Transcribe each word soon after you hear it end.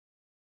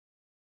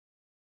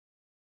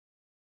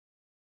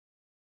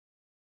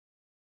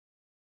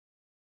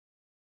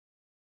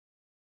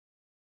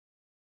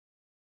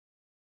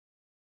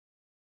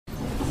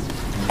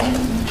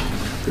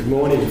Good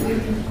morning.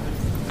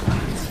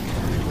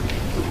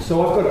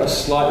 So I've got a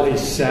slightly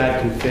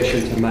sad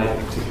confession to make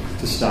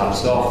to start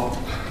us off.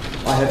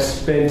 I have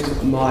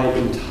spent my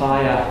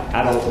entire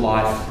adult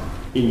life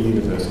in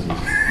universities.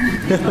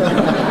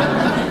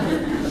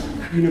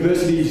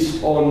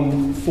 Universities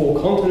on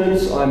 4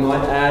 continents, I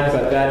might add,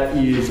 but that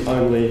is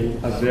only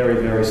a very,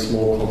 very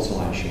small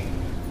consolation.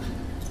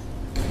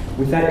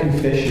 With that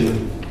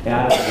confession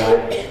out of the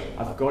way,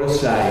 I've got to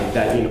say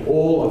that in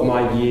all of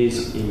my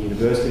years in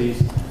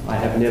universities, I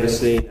have never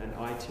seen an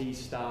IT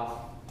staff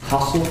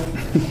hustle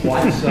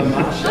quite so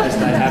much as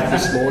they have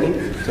this morning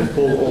to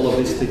pull all of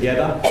this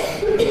together.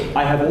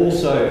 I have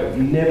also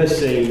never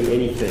seen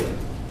anything,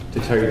 to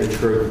tell you the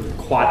truth,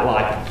 quite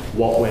like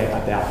what we're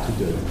about to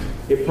do.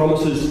 It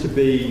promises to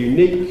be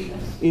unique,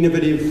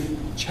 innovative,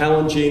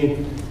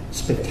 challenging,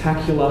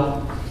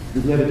 spectacular.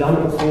 We've never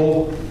done it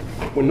before.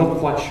 We're not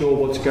quite sure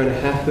what's going to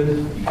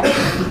happen.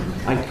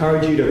 I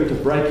encourage you to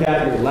break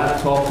out your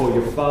laptop or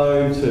your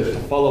phone to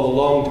follow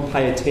along, to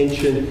pay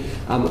attention.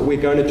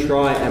 We're going to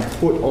try and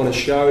put on a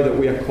show that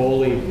we are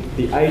calling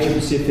the Asia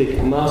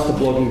Pacific Master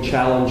Blogging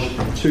Challenge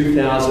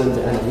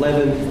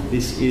 2011.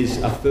 This is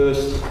a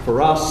first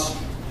for us,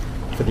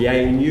 for the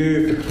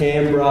ANU, for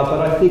Canberra, but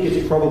I think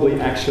it's probably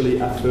actually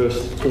a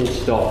first full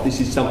stop. This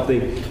is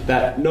something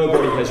that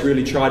nobody has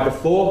really tried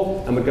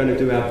before, and we're going to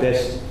do our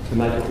best to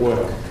make it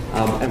work.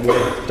 And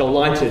we're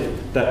delighted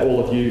that all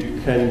of you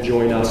can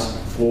join us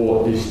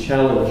for this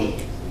challenge.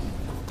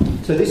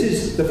 So this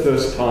is the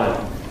first time,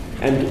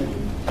 and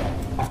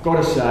I've got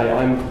to say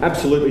I'm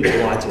absolutely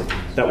delighted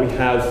that we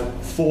have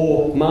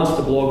 4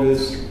 master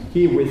bloggers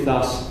here with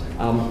us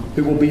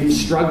who will be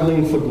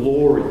struggling for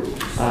glory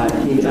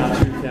in our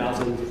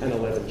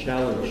 2011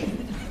 challenge.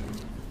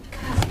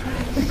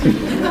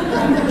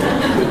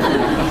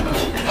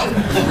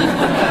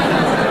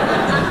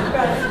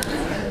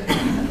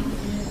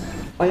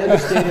 I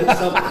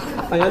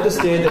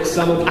understand that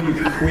some of you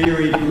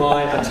queried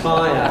my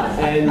attire,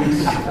 and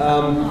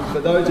for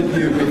those of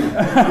you with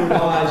good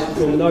eyes,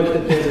 you'll note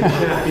that there's a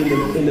chap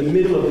in the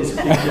middle of this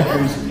picture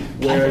who's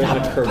wearing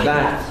a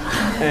cravat.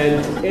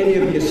 And any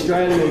of the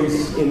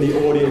Australians in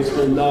the audience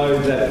will know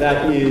that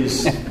that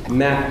is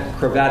Matt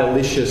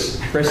Cravatalicious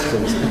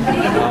Preston.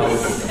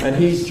 And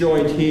he's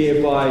joined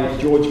here by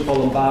George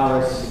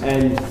Columbaris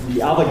and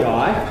the other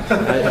guy,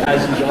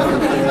 as he's often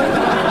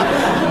called,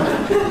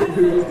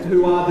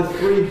 who are the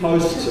 3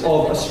 hosts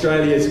of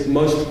Australia's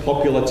most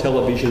popular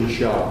television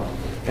show.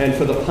 And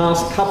for the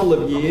past couple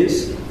of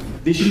years,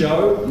 this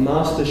show,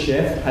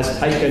 MasterChef, has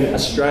taken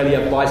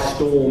Australia by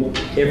storm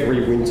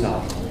every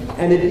winter.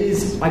 And it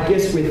is, I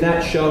guess, with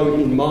that show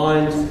in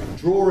mind,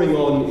 drawing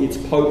on its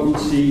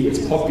potency, its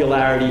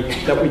popularity,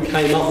 that we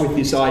came up with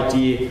this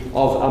idea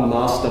of a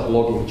master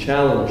blogging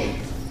challenge.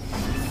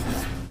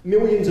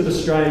 Millions of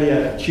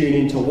Australia tune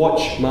in to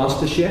watch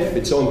MasterChef.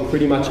 It's on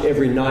pretty much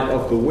every night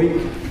of the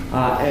week.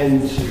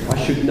 And I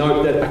should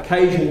note that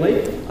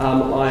occasionally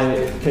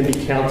I can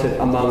be counted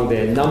among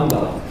their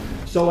number.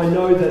 So I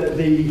know that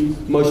the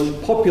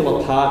most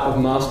popular part of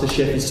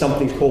MasterChef is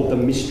something called the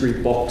Mystery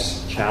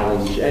Box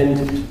Challenge.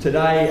 And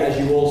today, as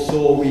you all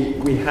saw,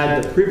 we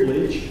had the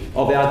privilege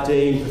of our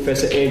Dean,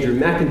 Professor Andrew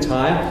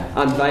McIntyre,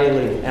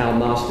 unveiling our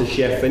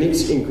MasterChef, and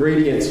its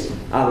ingredients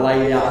are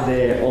laid out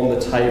there on the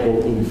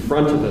table in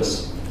front of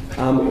us.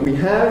 We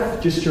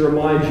have, just to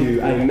remind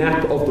you, a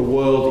map of the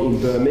world in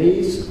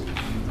Burmese,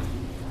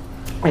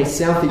 a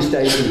Southeast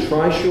Asian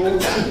trishaw,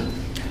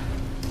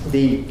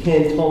 the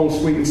Canton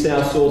sweet and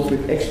sour sauce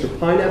with extra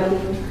pineapple,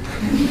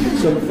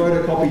 some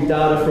photocopied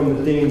data from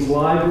the Dean's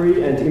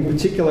Library, and in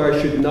particular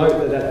I should note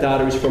that that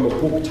data is from a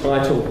book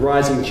titled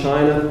Rising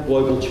China,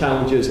 Global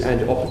Challenges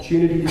and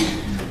Opportunities.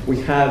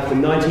 We have the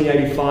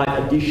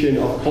 1985 edition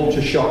of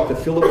Culture Shock the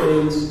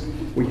Philippines.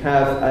 We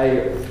have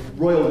a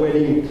royal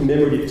wedding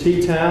commemorative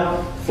tea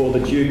towel for the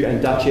Duke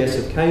and Duchess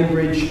of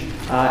Cambridge,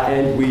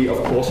 and we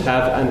of course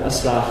have an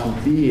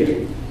Asahi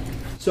beer.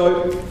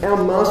 So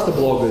our master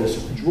bloggers,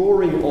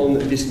 drawing on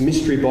this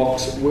mystery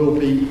box, will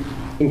be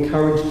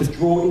encouraged to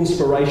draw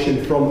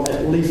inspiration from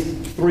at least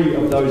 3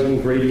 of those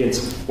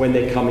ingredients when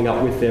they're coming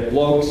up with their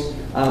blogs,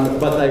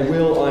 but they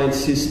will, I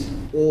insist,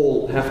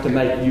 all have to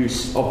make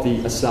use of the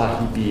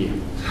Asahi beer.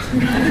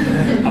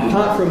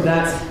 Apart from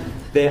that,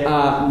 there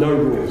are no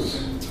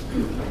rules.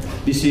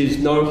 This is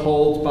no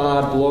holds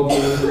barred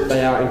blogging.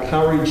 They are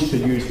encouraged to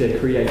use their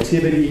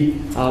creativity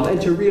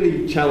and to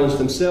really challenge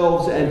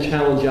themselves and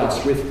challenge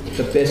us with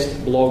the best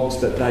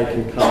blogs that they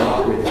can come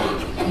up with.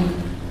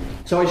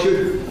 So I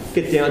should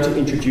get down to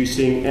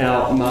introducing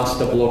our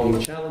master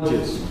blogging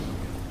challenges.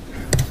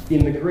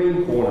 In the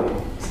green corner,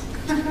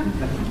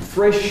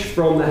 fresh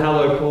from the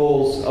hallowed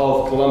halls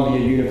of Columbia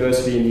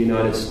University in the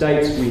United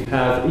States, we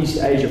have East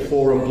Asia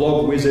Forum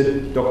blog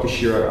wizard, Dr.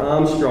 Shiro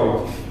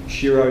Armstrong.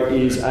 Shiro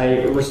is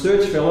a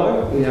research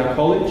fellow in our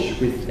college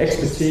with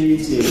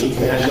expertise in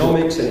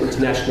economics and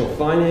international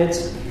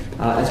finance,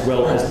 as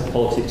well as the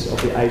politics of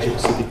the Asia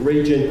Pacific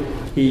region.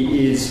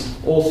 He is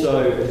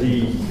also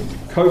the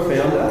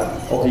co-founder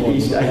of the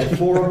East Asia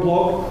Forum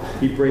blog.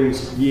 He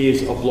brings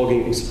years of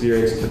blogging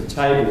experience to the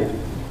table.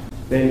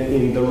 Then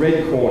in the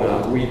red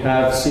corner, we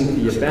have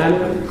Cynthia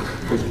Banner,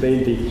 who's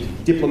been the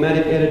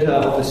diplomatic editor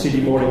of the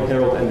Sydney Morning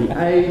Herald and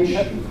The Age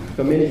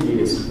for many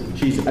years.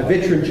 She's a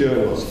veteran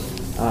journalist.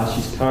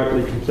 She's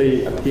currently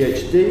completing a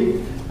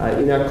PhD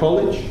in our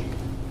college.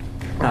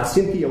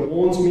 Cynthia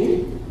warns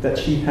me that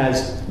she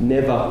has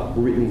never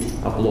written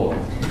a blog.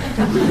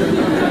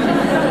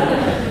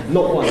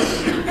 Not once.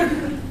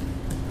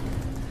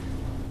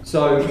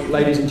 So,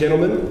 ladies and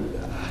gentlemen,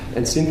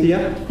 and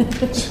Cynthia,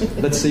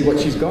 let's see what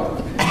she's got.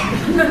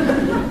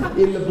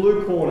 In the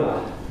blue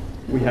corner,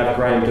 we have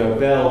Graham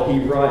Dobell. He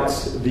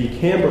writes the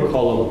Canberra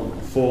column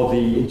for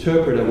The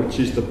Interpreter, which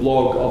is the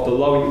blog of the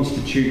Lowy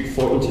Institute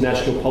for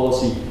International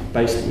Policy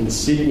based in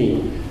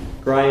Sydney.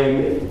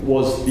 Graham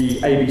was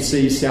the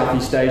ABC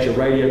Southeast Asia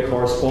radio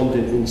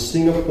correspondent in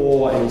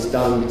Singapore, and he's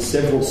done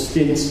several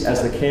stints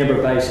as the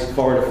Canberra-based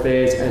Foreign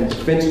Affairs and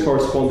Defence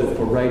correspondent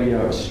for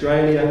Radio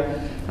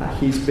Australia.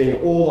 He's been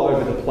all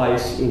over the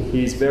place in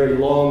his very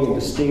long and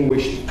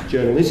distinguished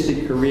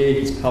journalistic career.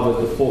 He's covered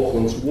the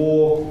Falklands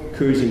War,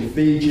 coups in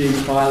Fiji,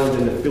 Thailand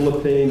and the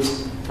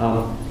Philippines,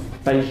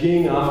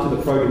 Beijing after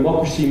the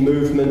pro-democracy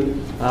movement,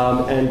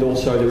 and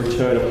also the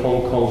return of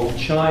Hong Kong to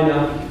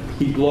China.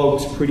 He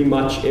blogs pretty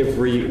much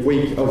every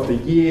week of the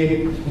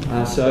year,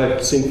 so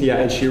Cynthia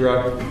and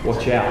Shiro,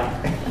 watch out.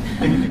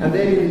 And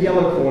then in the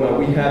yellow corner,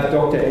 we have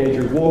Dr.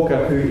 Andrew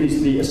Walker, who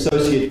is the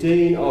Associate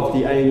Dean of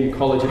the ANU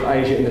College of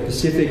Asia and the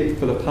Pacific.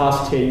 For the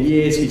past 10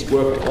 years, he's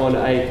worked on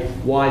a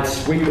wide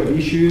suite of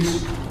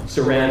issues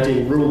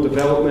surrounding rural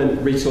development,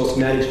 resource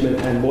management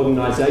and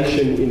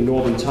modernisation in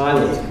northern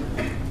Thailand.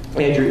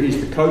 Andrew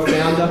is the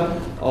co-founder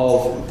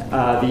of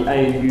the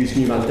ANU's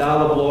New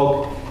Mandala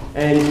blog,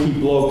 and he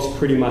blogs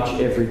pretty much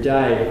every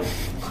day.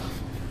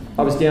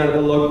 I was down at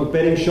the local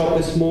betting shop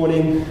this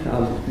morning,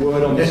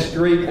 word on the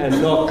street,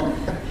 and not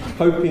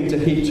hoping to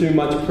heap too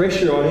much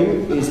pressure on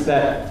him, is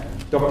that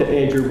Dr.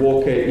 Andrew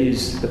Walker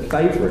is the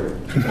favourite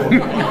for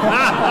the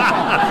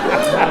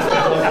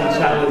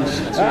Challenge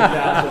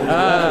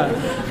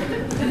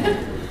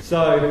 2011.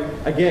 So,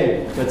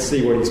 again, let's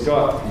see what he's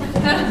got.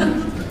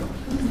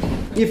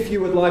 If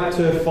you would like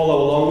to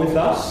follow along with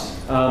us,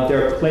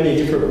 there are plenty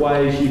of different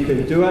ways you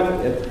can do it.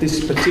 At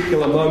this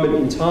particular moment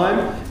in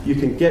time, you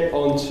can get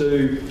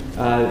onto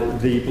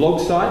the blog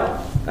site,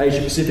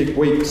 Asia Pacific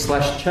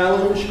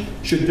Week/Challenge,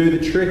 should do the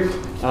trick.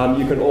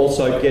 You can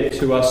also get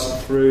to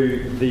us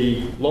through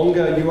the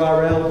longer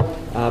URL,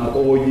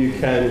 or you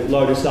can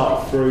load us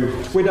up through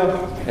Twitter,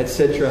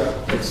 etc.,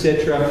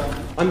 etc.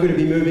 I'm going to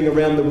be moving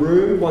around the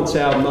room. Once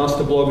our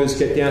master bloggers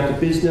get down to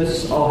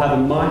business, I'll have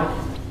a mic.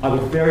 I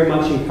would very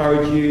much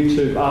encourage you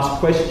to ask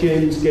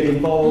questions, get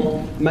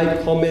involved,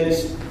 make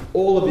comments.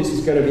 All of this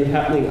is going to be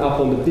happening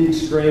up on the big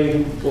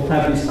screen. We'll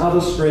have this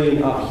other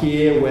screen up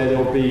here where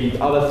there'll be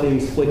other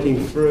things flicking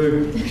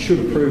through.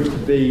 Should prove to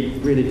be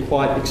really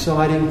quite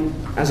exciting.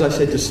 As I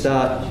said to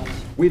start,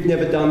 we've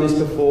never done this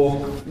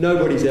before.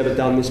 Nobody's ever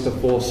done this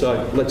before,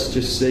 so let's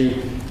just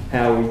see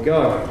how we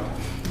go.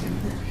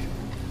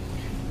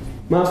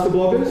 Master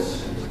bloggers,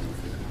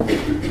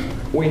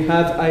 we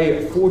have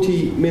a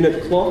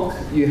 40-minute clock.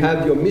 You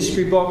have your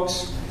mystery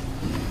box.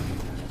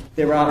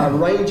 There are a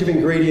range of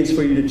ingredients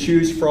for you to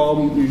choose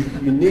from.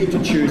 You need to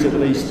choose at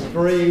least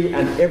 3,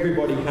 and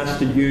everybody has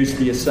to use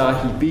the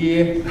Asahi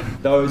beer.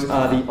 Those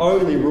are the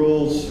only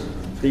rules.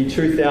 The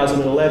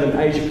 2011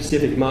 Asia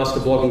Pacific Master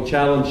Blogging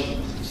Challenge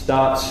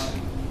starts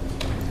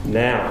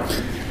now.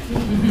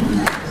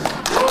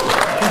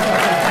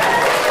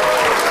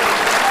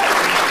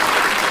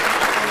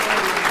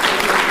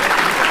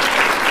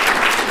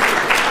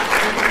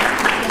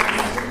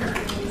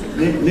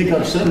 Nick,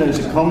 I've seen there's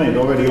a comment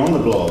already on the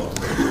blog.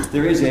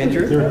 There is,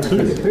 Andrew. There are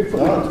 2.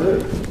 Oh,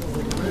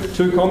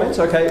 2. 2 comments,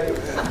 okay.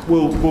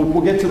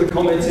 We'll get to the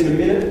comments in a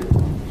minute.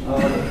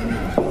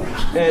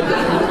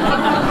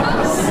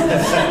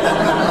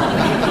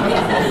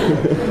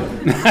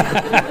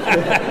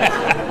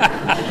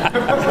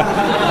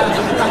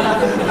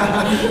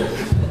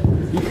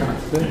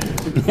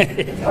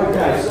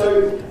 Okay,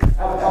 so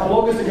our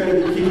bloggers are going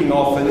to be kicking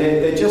off, and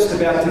they're just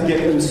about to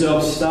get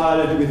themselves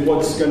started with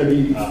what's going to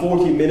be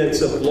 40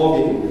 minutes of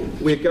blogging.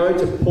 We're going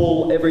to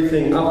pull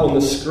everything up on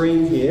the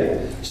screen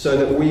here so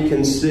that we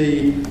can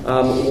see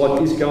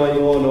what is going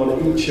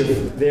on each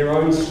of their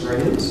own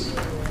screens.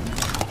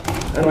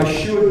 And I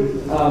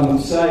should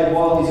say,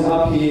 while he's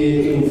up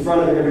here in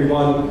front of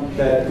everyone,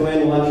 that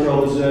Glenn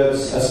Luttrell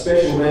deserves a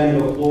special round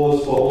of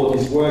applause for all of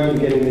his work in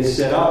getting this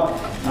set up.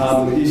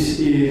 This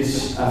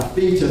is a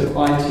feat of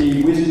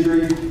IT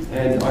wizardry,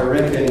 and I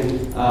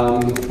reckon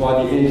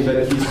by the end of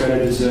it, he's going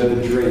to deserve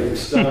a drink.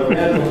 So a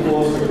round of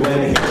applause for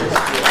Glenn.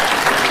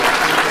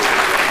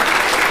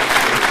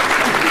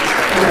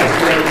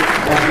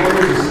 As long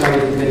as you stay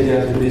to get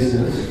down to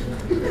business,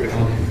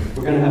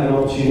 we're going to have an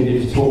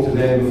opportunity to talk to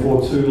them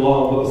before too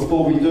long. But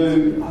before we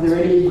do, are there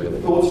any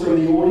thoughts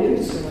from the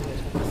audience?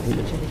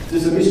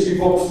 Does the mystery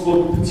box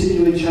look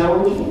particularly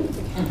challenging?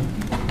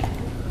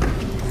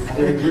 Are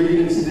there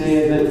ingredients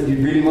there that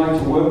you'd really like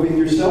to work with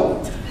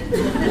yourself?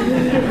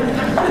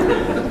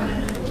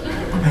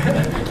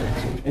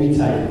 Any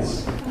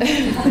takers?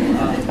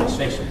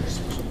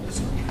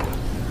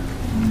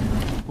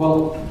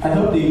 Well, I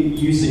hope they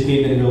use the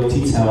game in real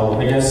detail.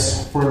 I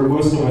guess for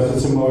most of us,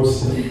 it's the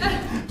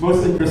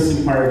most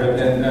interesting part of it,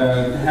 and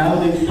how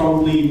they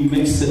probably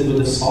mixed it with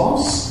the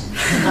sauce.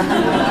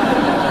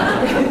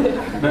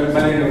 but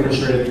I know for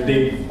sure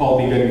they'd all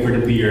be going for the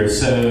beer.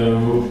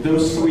 So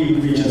those three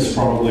ingredients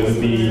probably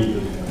would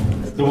be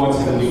the ones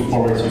that I'm looking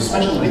forward to,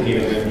 especially the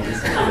game.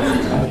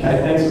 Okay,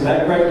 thanks for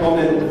that. Great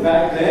comment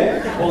back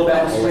there. All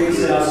about the sweet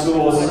sour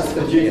sauce,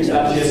 the Duke and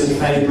Duchess and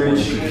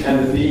Cambridge,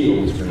 and the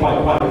beer. Quite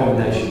a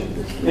combination.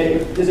 Okay,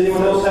 does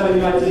anyone else have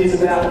any ideas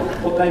about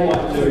what they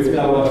might do if they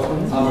were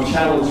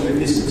challenged with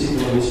this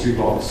particular mystery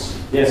box?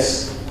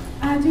 Yes?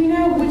 Do you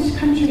know which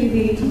country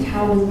the tea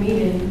towel was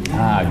made in?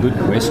 Good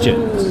question.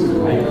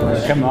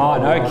 Come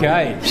on,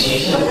 okay.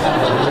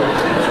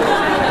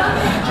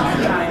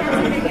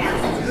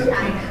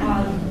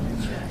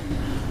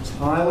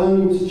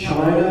 Thailand,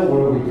 China, what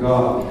have we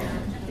got?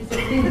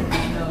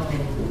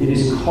 It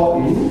is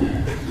cotton.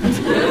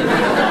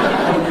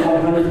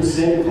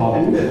 100%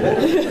 cotton.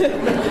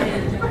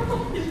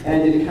 And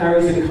it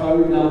carries a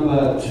code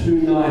number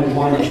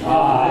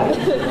 291I.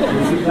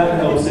 If that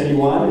helps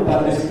anyone,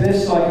 but as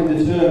best I can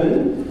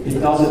determine, it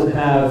doesn't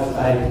have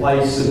a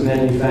place of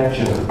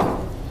manufacture.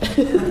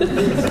 So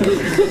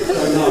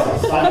no,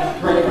 but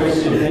great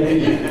question, thank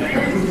you.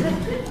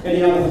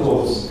 Any other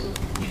thoughts?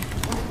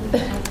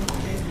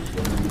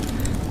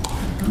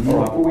 All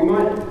right, well we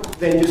might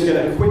then just get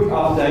a quick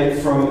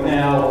update from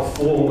our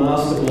 4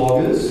 master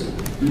bloggers.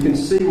 You can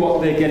see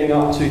what they're getting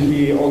up to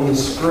here on the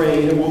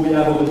screen, and we'll be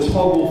able to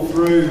toggle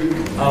through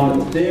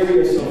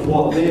various of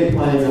what they're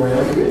playing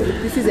around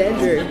with. This is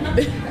Andrew.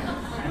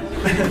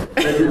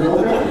 Andrew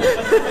Walker?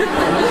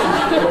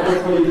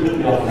 What are you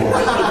looking up for?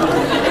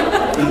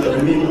 The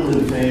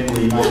Middleton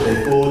family made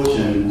their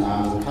fortune,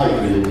 Kate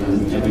Middleton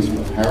and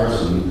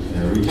Harrison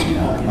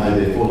originally made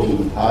their fortune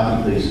with Party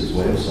Pieces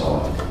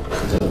website.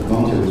 So the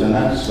content was an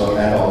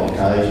adult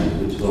occasions,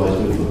 which is always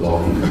good for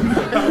blogging.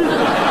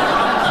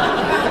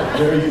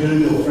 Very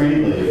Google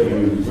friendly if you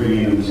bring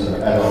in sort of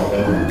adult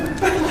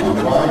element. I'm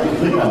worried to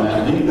click on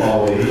that link while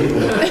we're here,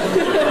 but I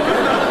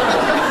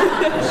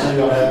see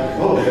what happened.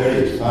 Oh, there it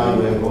is,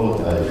 party wear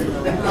qualification.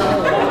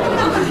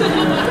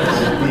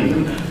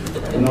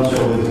 I'm not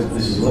sure whether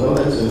this is level,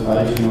 that's an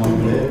aging on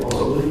there,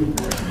 possibly.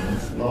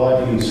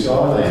 Lighting and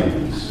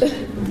skylanders.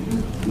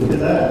 Look at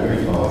that, very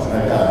fine.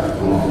 Okay,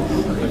 come on.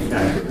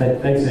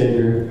 Thanks,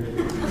 Andrew.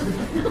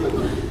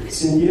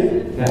 Cynthia,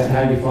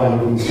 how do you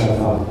find looking so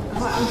far?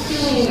 I'm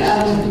feeling a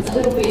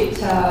little bit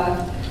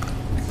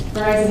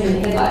frozen in the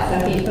headlights, I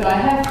think, but I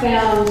have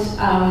found,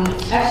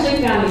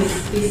 actually found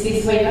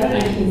this week. I don't know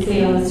if you can see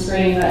it on the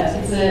screen, but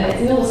it's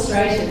an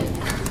illustration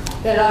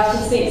that I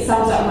just think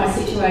sums up my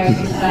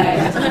situation today.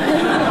 It's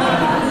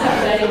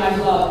updating my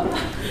blog.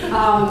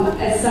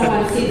 As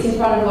someone sits in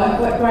front of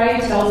what Graham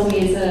tells me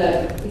is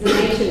an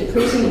ancient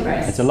printing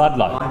press. It's a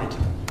Ludlow.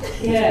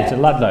 Yeah. It's a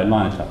Ludlow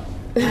line shop.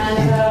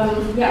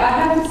 And I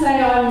have to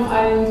say I'm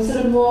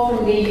sort of more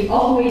from the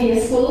old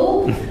media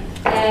school,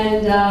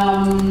 and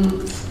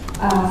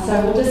so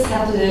we'll just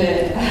have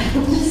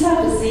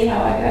to see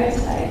how I go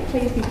today.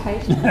 Please be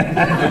patient.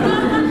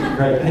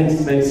 Great, thanks,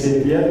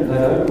 Cynthia.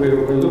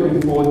 We're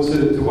looking forward to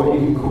what you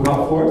can cook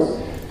up for us.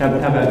 How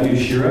about you,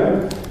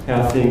 Shiro?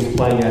 How are things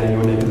playing out in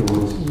your neck of the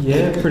woods?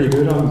 Yeah, pretty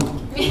good. I'm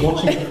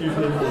watching a few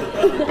people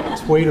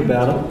tweet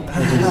about it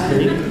as we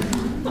speak.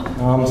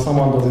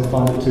 Someone doesn't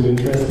find it too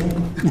interesting.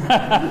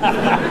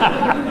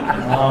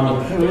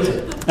 Who is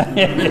it?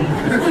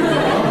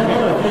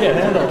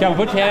 Come,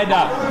 put your hand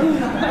up.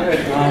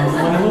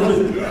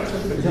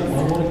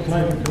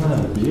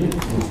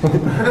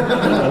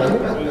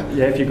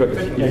 Yeah, if you've got...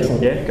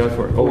 Yeah, go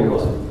for it. All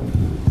yours.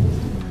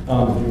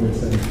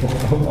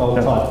 I'll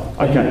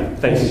type. Okay,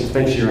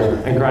 thanks, Shiro.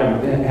 And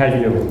Graham, how do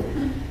you doing?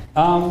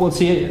 Well,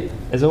 see,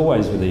 as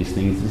always with these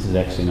things, this is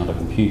actually not a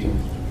computer.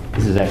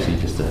 This is actually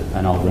just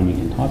an old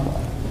Remington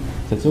typewriter.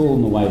 So it's all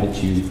in the way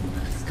that you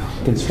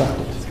construct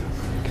it.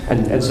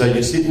 And so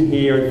you're sitting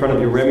here in front of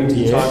your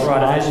Remington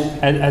typewriter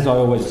as I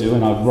always do,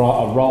 and I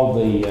roll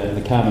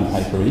the carbon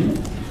paper in,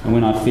 and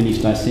when I've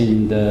finished, I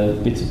send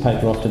bits of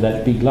paper off to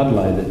that big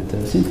Ludlow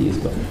that Cynthia's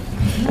got.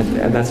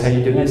 And that's how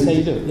you do it? That's how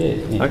you do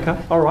it, yeah. Okay,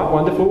 all right,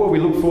 wonderful. Well, we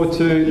look forward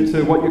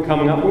to what you're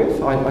coming up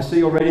with. I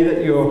see already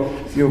that you're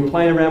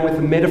playing around with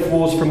the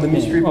metaphors from the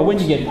mystery box. Well, when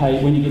you get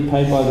paid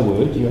by the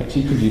word, you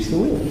actually produce the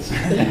words.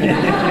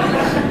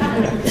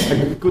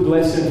 A good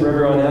lesson for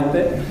everyone out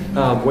there.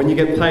 When you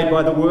get paid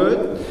by the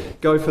word,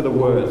 go for the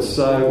words.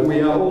 So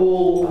we are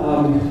all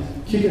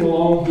kicking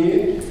along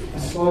here. I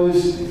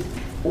suppose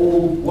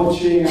all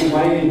watching and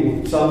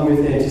waiting, some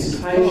with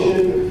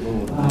anticipation,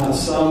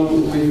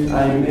 some with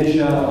a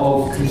measure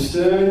of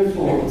concern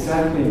for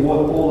exactly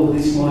what all of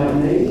this might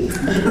mean.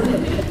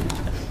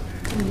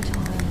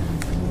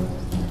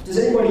 Does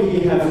anybody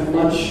here have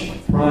much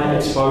prior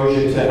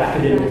exposure to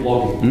academic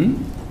blogging?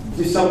 Is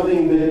this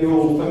something that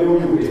you're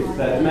familiar with,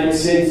 that makes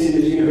sense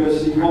in a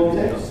university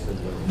context?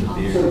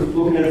 Sort of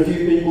looking at a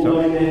few people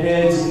nodding their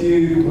heads, a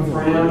few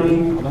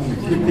frowning, a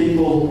few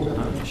people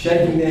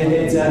shaking their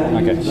heads at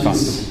me, which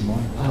is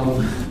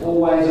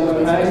always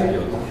okay.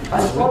 I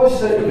suppose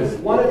that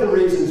one of the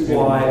reasons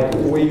why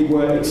we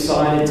were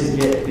excited to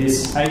get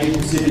this Asia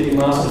Pacific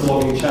Master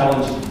Blogging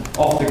Challenge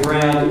off the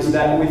ground is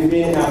that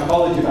within our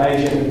College of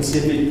Asia and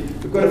Pacific,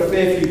 we've got a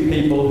fair few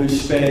people who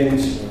spend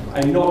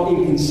a not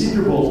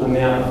inconsiderable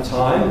amount of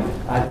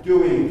time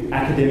doing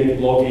academic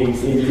blogging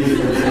in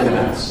different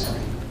formats.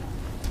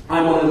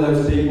 I'm one of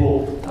those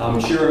people.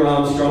 Shira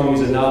Armstrong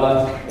is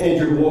another.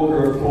 Andrew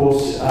Walker, of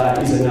course,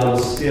 is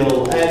another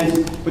still.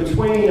 And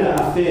between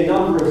a fair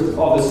number of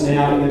us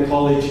now in the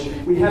college,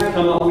 we have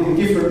come up with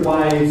different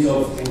ways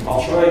of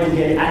trying to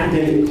get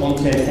academic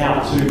content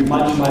out to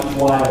much, much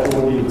wider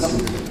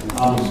audiences.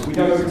 We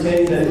don't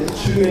pretend that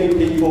too many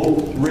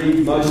people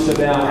read most of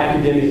our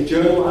academic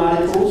journal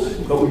articles,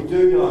 but we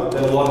do know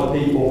that a lot of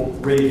people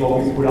read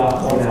what we put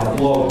up on our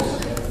blogs.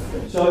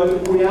 So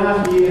we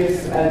are here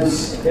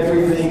as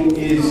everything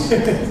is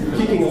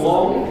kicking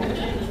along.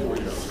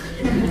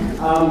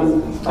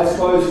 I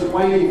suppose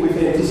waiting with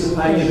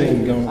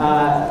anticipation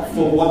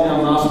for what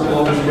our master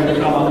bloggers are going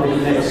to come up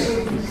with next.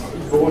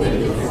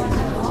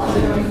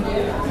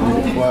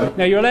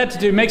 Now you're allowed to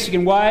do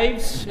Mexican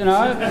waves, you know.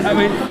 I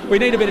mean, we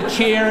need a bit of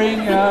cheering,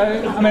 you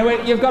know. I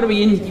mean, you've got to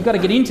be in. You've got to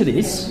get into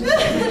this, you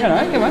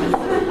know. Come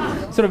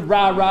on, sort of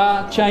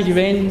rah, change of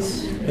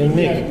ends. Hey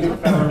Nick,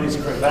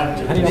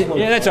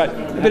 yeah, that's right.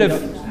 A bit of.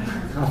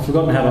 I've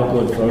forgotten how to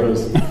upload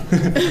photos.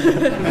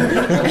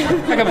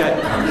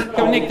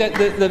 Come on, Nick,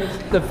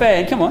 the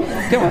fan. Come on.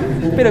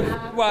 Bit of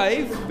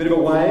wave. Bit of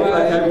a wave.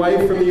 Okay,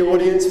 wave from the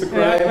audience for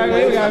Graham. Yeah,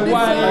 here we go.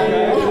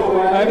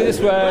 Wave over this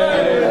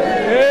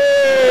way.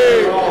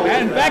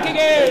 And back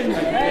again.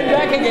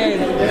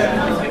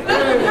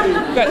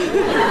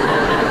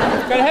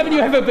 But haven't you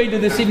ever been to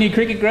the Sydney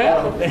cricket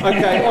ground?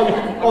 Okay,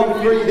 on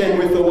three then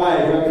with the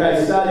wave.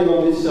 Okay, starting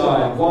on this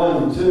side.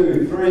 1,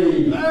 2,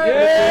 3.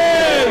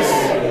 Yes!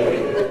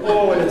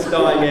 Oh, and it's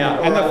dying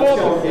out. And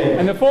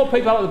the four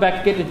people at the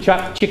back get to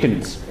chuck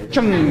chickens.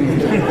 Chung.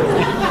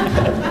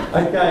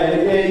 Okay,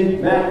 and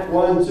again, Matt,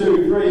 1,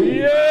 2, 3.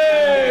 Yay!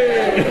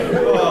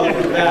 Oh, look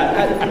at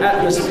that.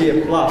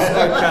 Atmosphere plus.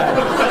 Okay.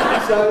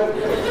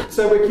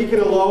 So we're kicking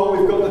along.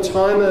 We've got the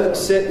timer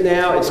set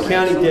now. It's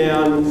counting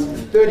down.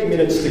 30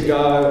 minutes to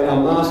go.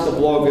 Our master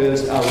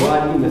bloggers are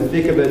right in the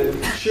thick of it.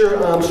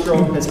 Shira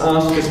Armstrong has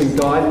asked for some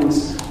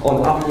guidance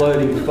on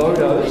uploading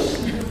photos.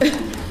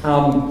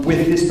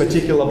 With this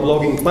particular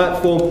blogging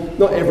platform.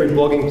 Not every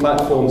blogging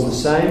platform is the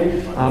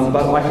same,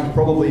 but I can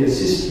probably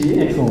assist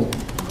here. Excellent.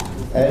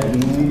 Add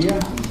media.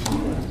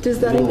 Does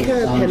that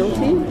incur a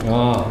penalty?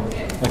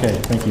 Okay,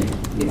 thank you.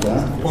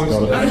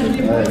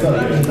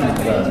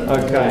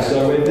 Okay, so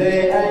we're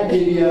there, add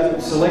media,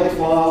 select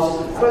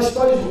files. And I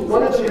suppose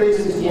one of the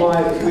reasons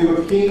why we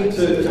were keen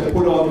to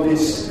put on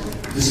this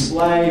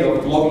display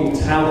of blogging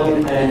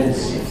talent and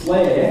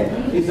flair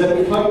is that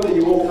we hope that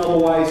you all come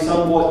away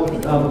somewhat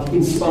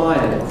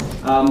inspired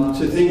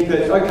to think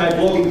that, okay,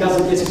 blogging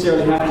doesn't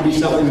necessarily have to be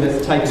something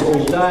that takes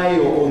all day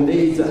or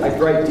needs a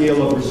great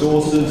deal of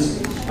resources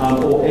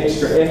or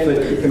extra effort.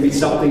 It can be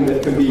something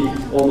that can be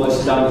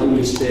almost done in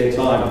your spare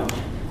time.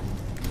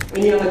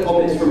 Any other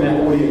comments from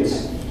our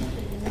audience?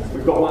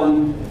 We've got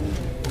one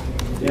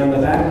down the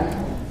back.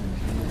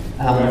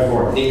 Go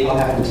for it. Nick, I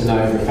happen to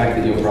know for a fact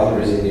that your brother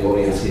is in the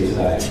audience here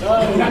today.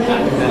 And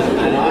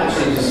I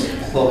actually just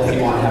thought he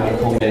might have a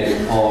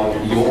comment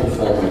on your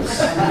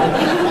performance.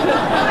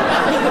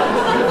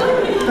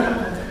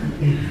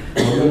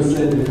 I'm going to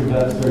say that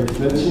that's very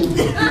fetching.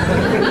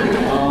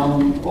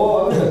 I've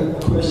got a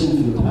question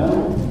for the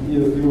panel.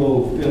 You're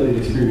all fairly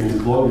experienced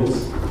bloggers,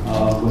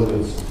 whether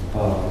it's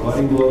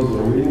writing blogs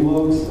or reading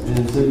blogs,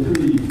 and so you're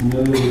pretty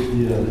familiar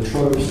with the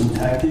tropes and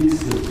tactics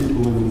that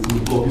people in the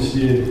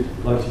blogosphere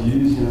like to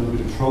use, you know, a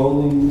bit of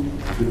trolling,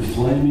 a bit of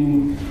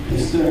flaming, and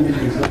stirring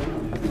things up.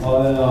 I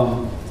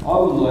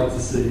would like to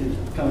see,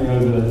 coming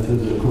over to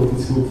the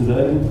corporate school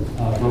today,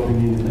 dropping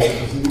in,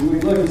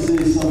 we'd like to see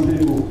some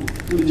people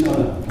really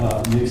trying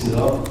to mix it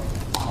up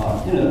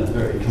in a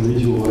very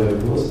collegial way, of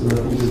course, but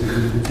I think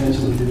there's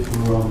potential here for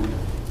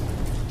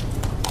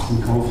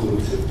some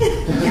conflict.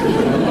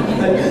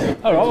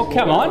 All right, well,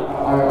 come on.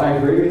 I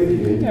agree with you.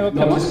 Yeah, well,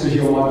 Not just because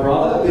you're my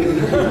brother.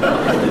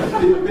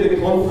 Bit of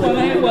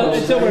conflict. Well,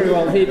 it's all very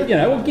well. You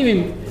know, we'll give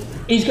him.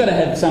 He's got to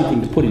have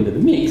something to put into the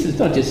mix. It's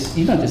not just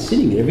he's not just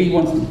sitting there. If he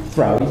wants to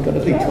throw, he's got to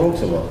think.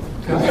 Talks a lot.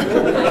 Come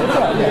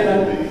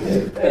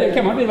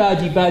on, a bit of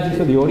argy-bargy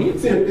for the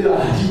audience. Bit of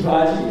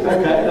argy-bargy.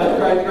 Okay, no,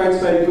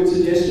 Greg's made a good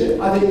suggestion.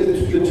 I think the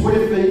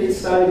Twitter feed is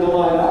starting to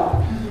light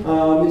up.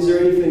 Is there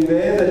anything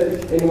there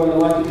that anyone would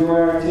like to draw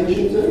our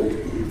attention to?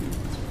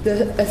 The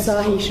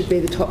Asahi should be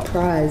the top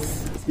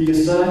prize. The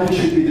Asahi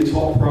should be the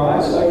top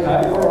prize.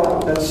 Okay, all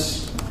right,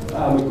 that's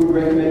a good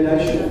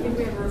recommendation. I think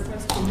we have a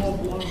request for more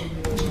blogging.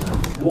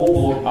 More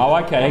blogging. Oh,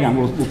 okay, hang on.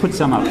 We'll put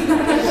some up.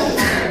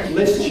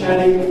 less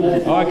chatting.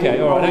 Okay,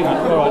 all right, hang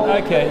on. All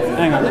right, okay,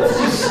 hang on. Let's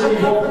just see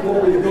what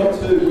we've got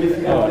to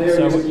with our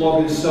various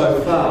bloggers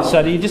so far.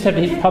 So do you just have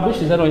to hit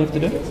publish? Is that all you have to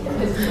do?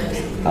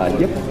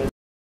 Yep.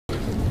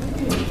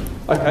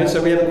 Okay,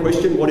 so we have a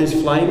question. What is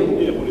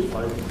flaming? Yeah, what is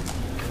flaming?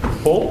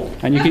 Paul?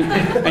 And you can,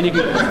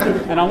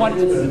 and I want.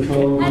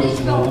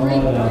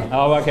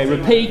 Oh, okay.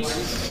 Repeat.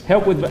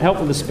 Help with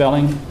the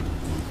spelling.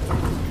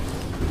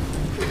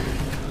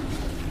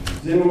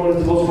 Does anyone want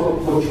to tell us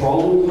what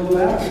trolling is all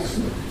about?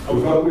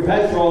 We've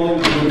had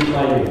trolling and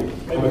flaming.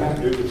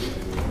 Okay.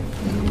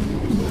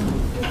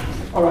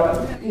 All right.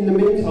 In the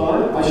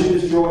meantime, I should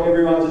just draw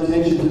everyone's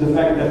attention to the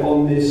fact that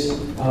on this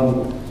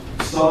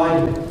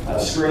side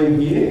screen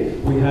here,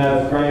 we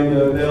have Graham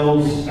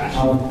Bell's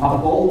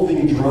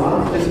evolving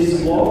draft of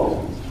his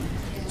blog.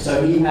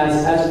 So he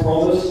has, as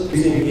promised,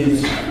 using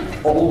his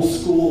old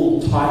school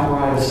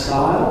typewriter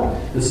style,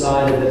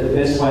 decided that the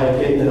best way of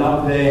getting it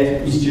up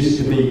there is just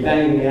to be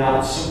banging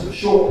out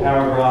short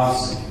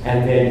paragraphs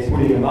and then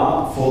putting them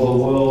up for the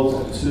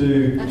world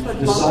to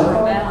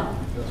decide.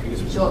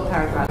 Short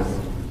paragraphs.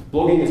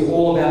 Blogging is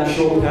all about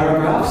short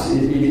paragraphs.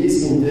 It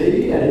is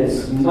indeed, and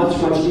it's much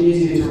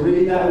easier to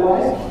read that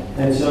way.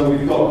 And so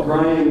we've got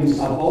Graham's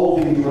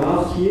evolving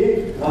draft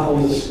here up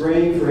on the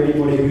screen for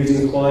anybody who's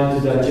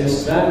inclined to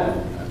digest that.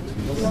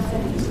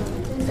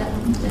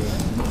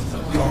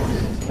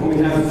 And we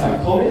have a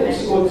comment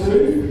or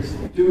two.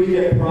 Do we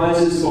get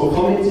prizes for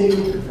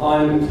commenting?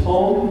 I'm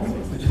Tom,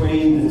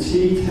 between the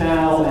tea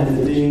towel and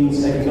the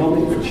Dean's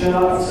economic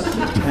charts,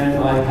 and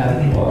I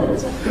have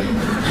both.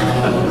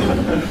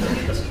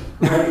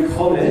 Great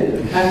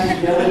comment.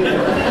 Happy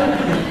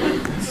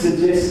Gallagher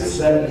suggests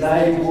that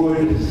they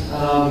would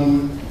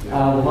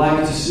like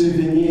to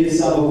souvenir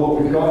some of what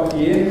we've got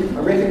here. I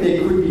reckon there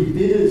could be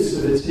bidders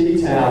for the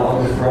tea towel,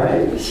 I'm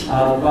afraid,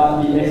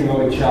 but the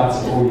economic charts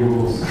are all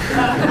yours.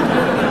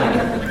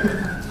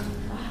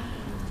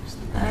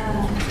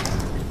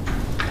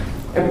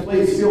 And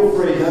please feel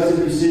free, those of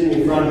you sitting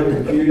in front of a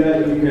computer,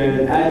 you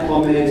can add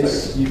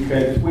comments, you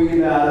can tweet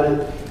about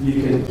it,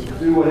 you can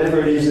do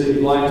whatever it is that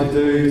you'd like to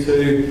do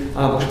to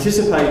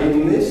participate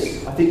in this.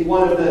 I think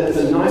one of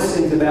the nice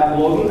things about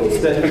blogging is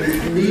that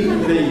it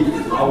needn't be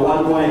a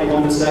one-way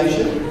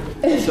conversation.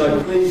 So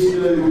please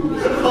do.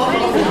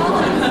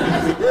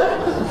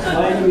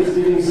 Amy is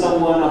giving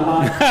someone a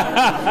hug.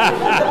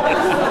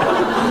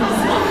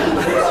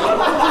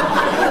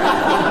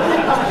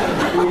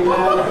 We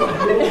have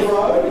Little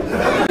Road.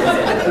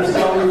 It's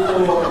going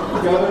for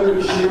Go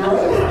Shiro.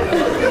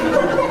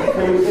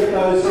 Can we get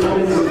those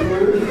comments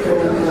approved?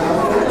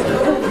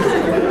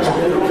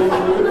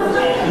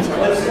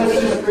 Let's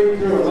just read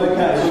through them.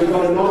 Okay, so we've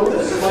got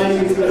anonymous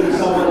claiming to give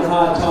someone a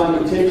hard time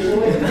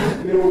intentionally.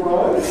 Middle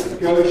Road,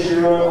 Go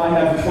Shiro. I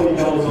have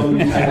 $20 on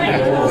you.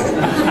 Take it all.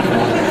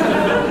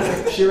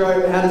 Shiro,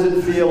 how does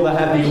it feel to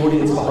have the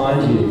audience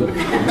behind you?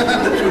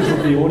 Is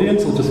it the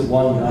audience or just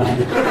one guy?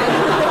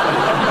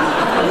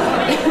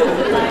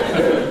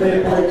 Fair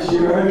point,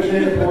 Shiro,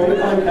 fair point.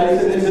 Okay,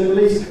 so there's at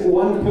least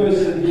one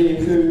person here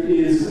who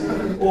is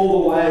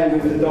all the way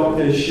with the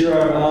Dr.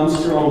 Shiro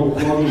Armstrong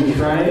blogging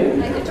training.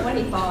 Make it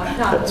 25.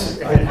 No.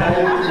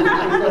 Okay,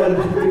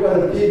 we've got a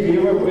big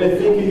viewer. We're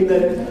thinking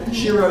that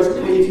Shiro's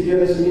putting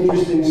together some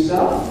interesting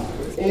stuff.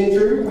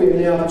 Andrew, we're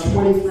now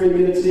 23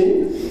 minutes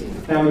in.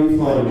 How are you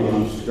finding it?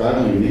 I'm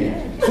struggling now.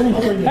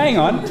 Hang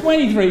on,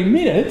 23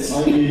 minutes?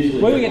 I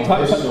usually Where do we get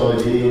post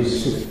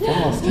ideas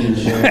fast in the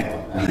shower.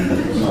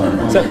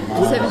 So,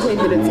 17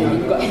 minutes in,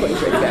 you've got 23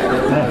 to go. I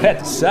had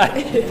to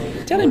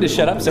say, tell him to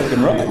shut up so we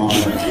can write.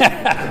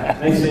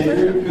 Thanks,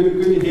 Andrew.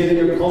 Good to hear that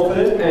you're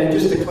confident. And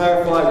just to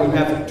clarify, we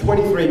have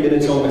 23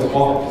 minutes on the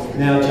clock,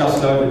 now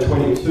just over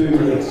 22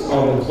 minutes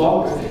on the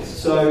clock.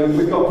 So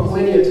we've got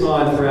plenty of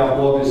time for our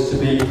bloggers to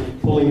be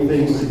pulling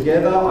things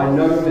together. I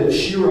know that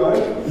Shiro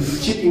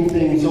is ticking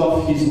things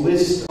off his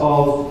list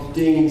of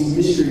Dean's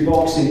mystery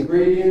box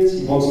ingredients.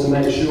 He wants to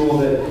make sure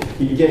that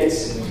he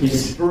gets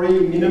his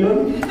 3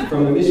 minimum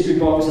from the mystery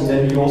box, and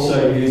then he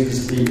also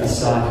uses the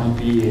Asahi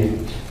beer.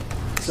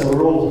 So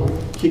we're all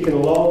kicking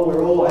along.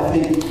 We're all, I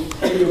think,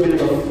 getting a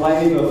bit of a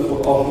flavour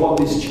of what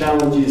this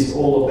challenge is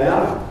all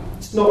about.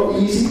 It's not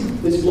easy,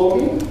 this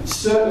blogging.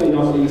 Certainly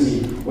not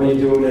easy when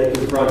you're doing it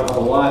in front of a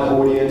live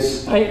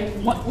audience. Hey,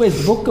 where's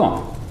the book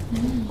gone?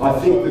 I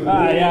think the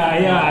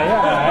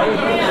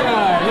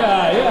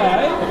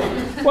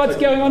What's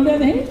going on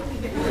down here?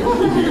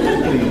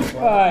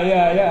 Are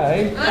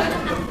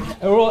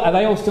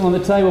they all still on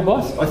the table,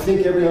 boss? I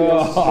think everyone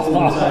else is still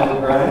on the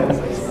table, right?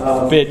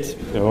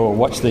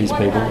 Watch these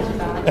people.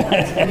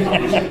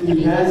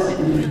 He has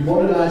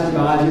modernised the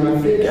margin. I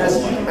think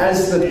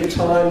as the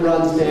time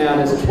runs down,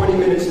 as 20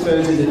 minutes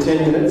turns into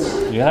 10 minutes,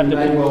 You have to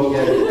may well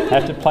get it.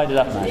 have to plate it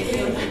up, mate.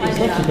 It's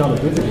actually kind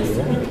of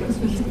difficult,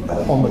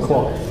 right? On the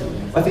clock.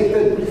 I think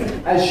that,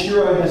 as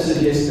Shiro has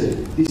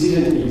suggested, this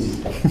isn't easy.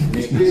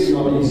 It's really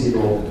not easy at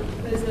all.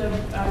 There's a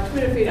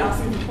Twitter feed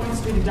asking for points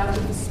to be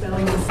deducted for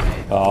spelling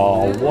mistakes.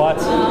 Oh, what?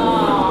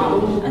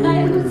 And they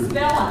have a good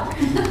speller.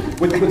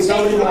 Would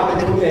somebody like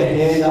to put their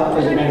hand up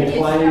and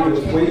claim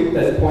the tweet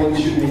that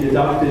points should be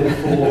deducted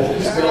for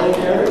spelling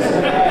errors?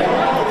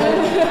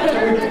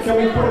 Okay. Can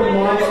we put a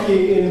mic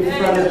here in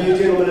front of you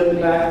gentlemen at the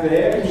back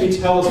there? Can you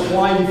tell us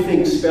why you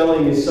think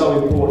spelling is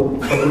so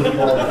important for good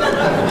quality?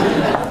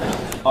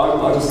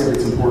 I just think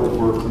it's important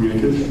for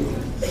communication.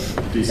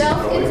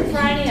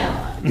 Self-schizophrenia.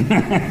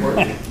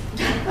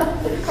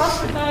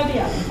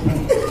 Claustrophobia.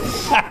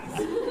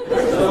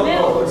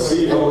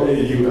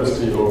 CLAUSTOPHOBI.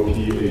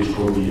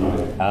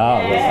 Oh,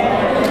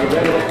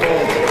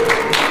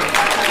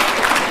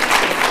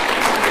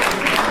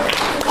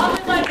 I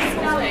would like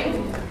spelling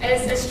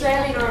as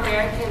Australian or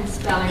American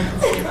spelling.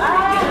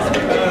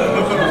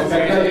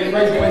 Okay,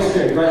 great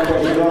question.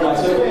 All right,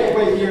 so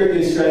we're here at the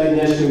Australian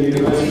National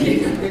University.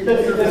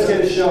 Let's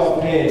get a show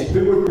of hands.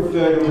 Who would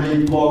prefer to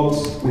read blogs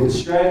with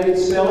Australian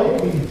spelling?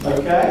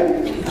 Okay.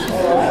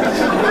 All right.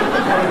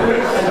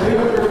 And who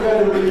would prefer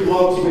to read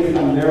blogs with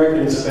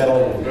American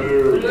spelling?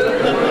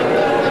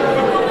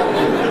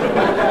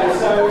 Okay,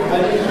 so I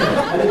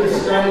think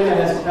Australia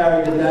has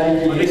carried the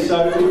day here. So,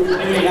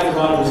 anybody have a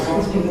right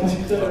response?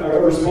 A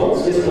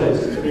response? Yes, please.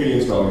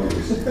 Canadian spelling,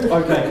 please.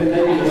 Okay,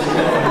 Canadian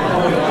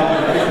spelling.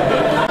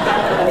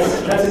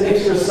 That's an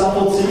extra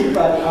subtlety,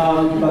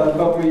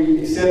 but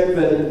we accept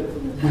that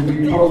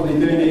we probably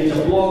do need to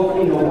blog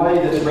in a way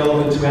that's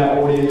relevant to our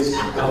audience.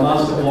 Our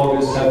master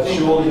bloggers have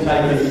surely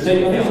taken it. So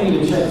you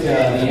need to check the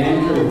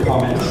Andrew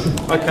comments.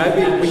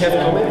 Okay, we have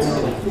comments.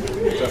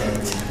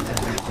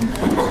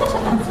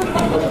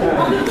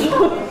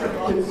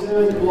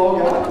 Concerned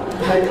blogger,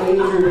 can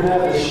Andrew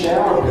have a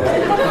shower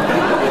break?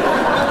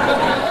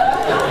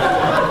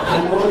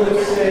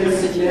 Anonymous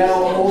says, now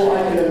all I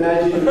can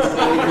imagine is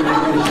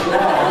Andrew in the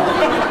shower.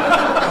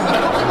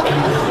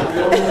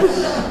 Anonymous,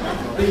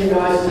 be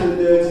nice to the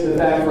nerds in the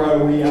back row,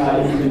 we are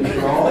in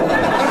control.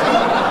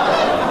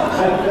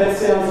 That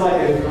sounds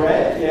like a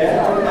threat,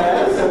 yeah,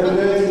 okay. So the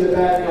nerds in the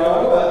back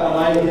row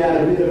are laying down a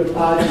bit of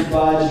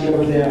argy-bargy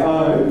of their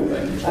own.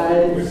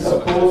 And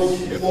of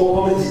course,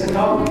 more comments to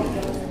come.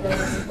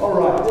 All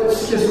right,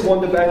 let's just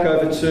wander back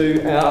over to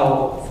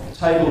our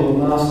table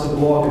of master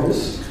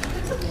bloggers.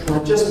 I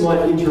just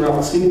might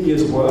interrupt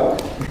Cynthia's work.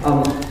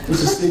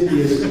 This is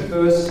Cynthia's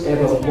first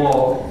ever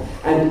blog.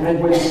 And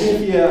when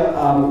Cynthia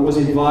was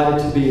invited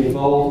to be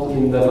involved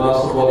in the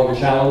Master Blogging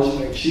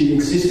Challenge, she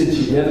insisted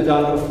she'd never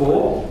done it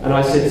before. And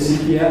I said,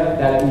 Cynthia,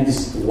 that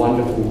is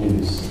wonderful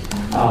news.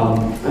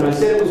 And I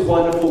said it was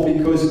wonderful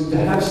because to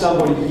have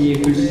somebody here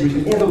who's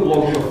never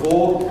blogged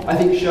before, I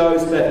think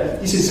shows that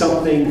this is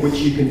something which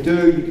you can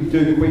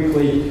do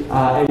quickly,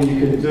 and you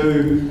can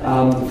do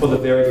for the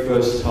very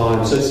first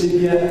time. So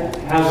Cynthia,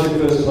 how's your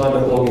first time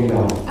at blogging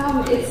going?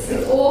 It's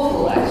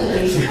awful,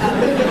 actually. I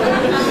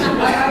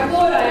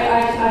thought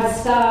I'd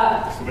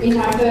start in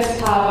my first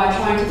part by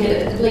trying to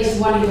get at least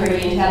one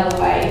ingredient out of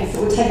the way, so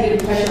it would take a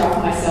bit of pressure off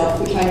myself,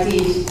 which I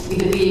did with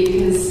the beer,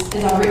 because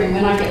as I've written,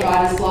 when I get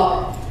writer's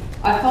block,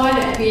 I find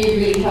that beer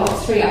really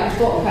helps free up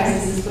thought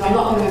processes, but I'm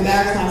not going to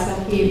embarrass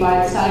myself here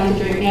by starting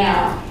to drink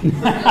now.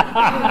 Then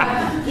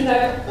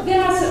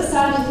I sort of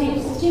started to think,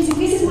 geez, if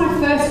this is my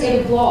first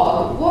ever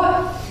blog,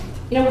 what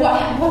do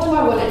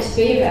I want it to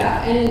be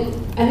about? And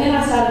then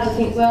I started to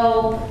think,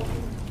 well,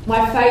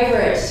 my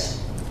favourite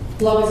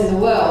bloggers in the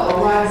world,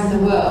 or writers in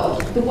the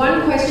world, the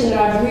one question that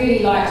I'd really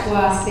like to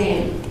ask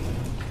them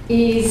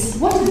is,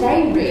 what do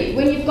they read?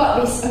 When you've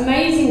got this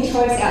amazing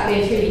choice out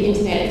there through the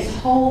internet, this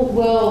whole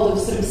world of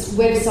sort of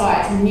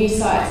websites and news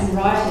sites and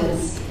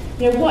writers,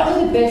 what do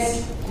the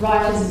best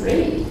writers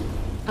read?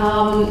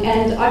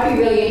 And I'd be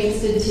really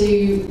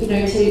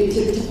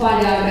interested to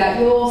find out about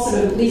your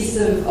sort of list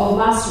of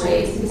must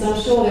reads, because I'm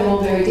sure they're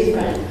all very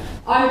different.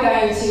 I'm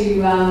going to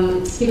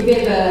give a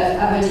bit of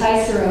a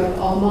taster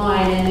of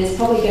mine, and there's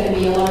probably going to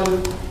be a lot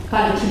of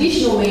kind of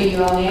traditional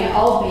media on there,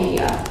 old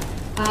media.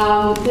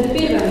 But a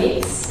bit of a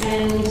mix,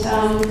 and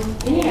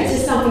it's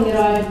just something that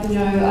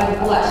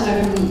I'd like to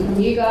know from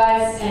you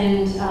guys,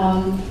 and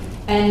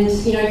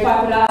if I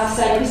could ask,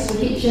 say,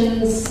 Christopher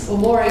Hitchens or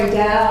Maureen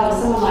Dowd or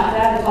someone like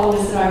that, the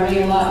columnists that I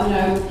really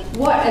like,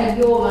 what are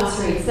your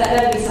must-reads?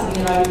 That'd be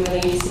something that I'd be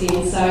really interested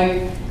in. So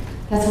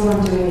that's what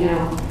I'm doing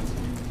now.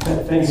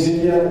 Thanks,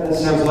 Cynthia. That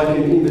sounds like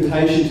an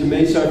invitation to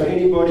me. So if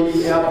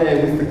anybody out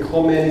there with the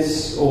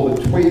comments or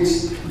the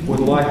tweets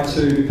would like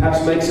to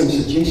perhaps make some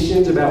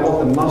suggestions about what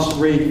the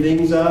must-read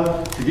things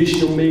are,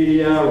 traditional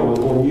media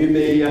or new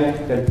media,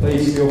 then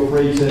please feel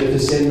free to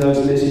send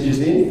those messages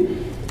in.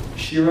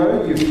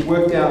 Shiro, you've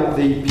worked out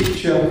the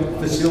picture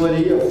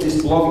facility of this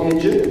blog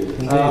engine.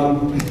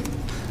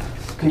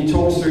 Can you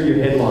talk us through your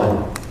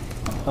headline?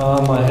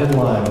 My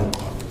headline: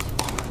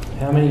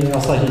 how many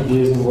Asahi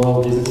beers in the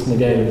world is its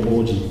negated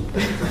orgy?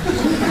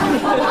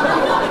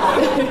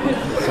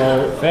 So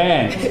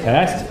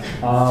fantastic.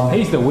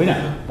 He's the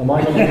winner. Am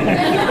I going to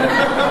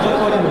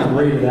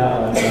read it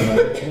out?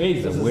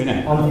 He's the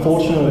winner.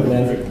 Unfortunate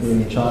event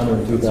in China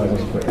in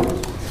 2003,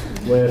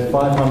 where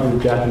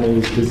 500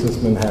 Japanese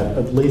businessmen had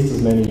at least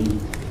as many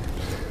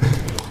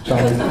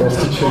Chinese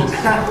prostitutes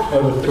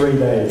over 3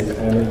 days,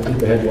 and it hit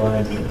the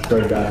headlines. It's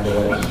very bad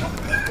relation.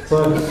 So,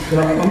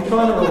 I'm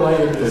trying to relate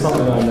it to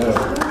something I know.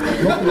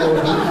 Not the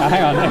orgy.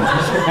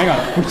 Hang on.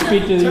 Which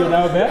bit do you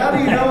know about? How do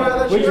you know about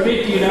that? Which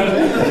bit do you know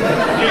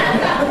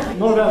about?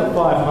 Not about the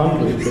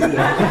 500, but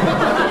yeah.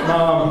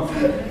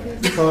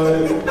 So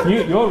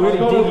you're really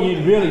digging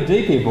in really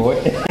deep here, boy.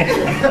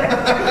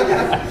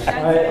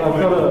 I've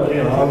got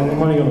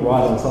I'm only going to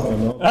write on something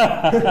else.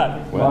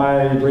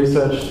 I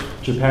researched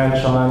Japan,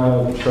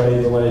 China,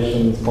 trade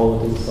relations,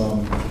 politics.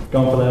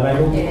 Going for that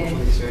angle.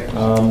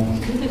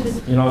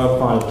 I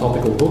find a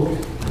topical book,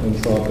 and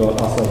so I've got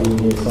Asahi in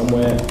here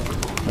somewhere.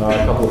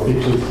 A couple of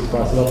pictures to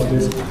spice it up a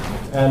bit,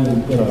 and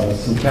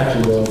some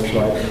catchy words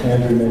like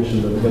Andrew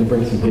mentioned that then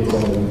bring some hits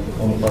on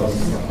the post.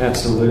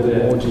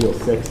 Absolutely. Orgy or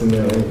sex in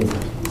there or anything.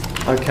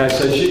 Okay,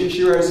 so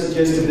Shiro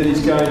suggested that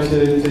he's going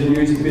to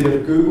use a bit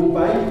of Google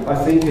bait, I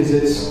think, as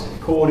it's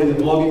called in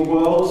the blogging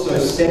world. So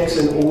sex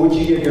and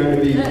orgy are going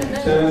to be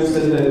terms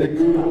that the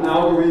Google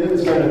algorithm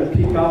is going to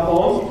pick up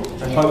on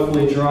and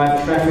hopefully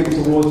drive traffic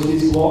towards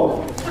his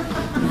blog.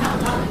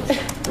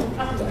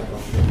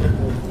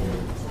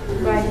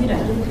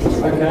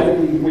 Okay,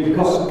 we've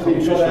got a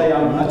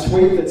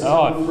tweet that's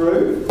come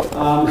through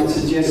that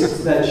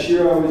suggests that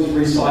Shiro is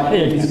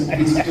recycling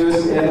his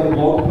first ever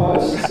blog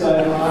post. So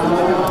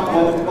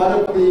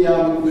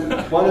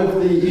one of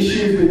the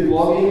issues with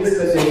blogging is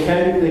that there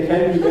can be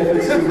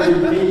efforts to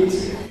repeat.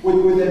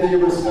 Would there be a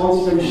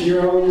response from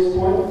Shiro at this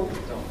point?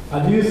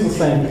 I've used the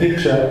same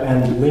picture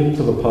and link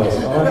to the post.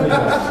 I don't think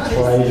that's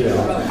plagiar.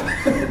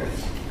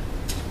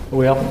 Are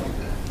we up?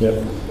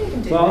 Yep.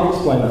 Well, I'll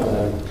explain that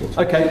later.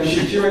 Okay,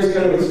 Shiro's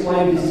going to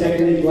explain his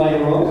technique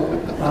later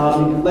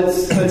on.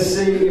 Let's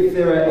see if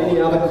there are any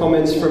other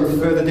comments from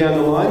further down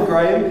the line.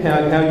 Graham,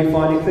 how are you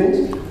finding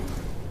things?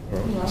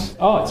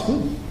 Oh, it's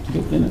good.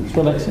 It's good, isn't it? It's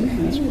relaxing.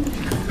 That's good.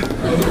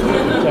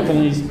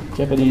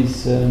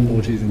 Japanese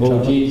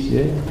orgies,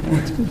 yeah.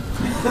 That's good.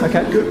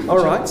 Okay, good.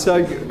 All right,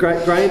 so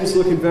Graham's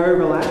looking very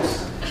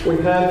relaxed. We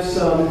have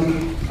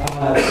some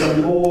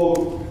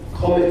more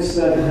comments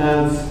that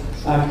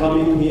have come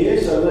in here,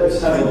 so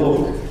let's have a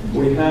look.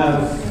 We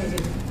have,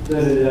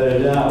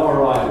 all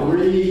right,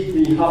 read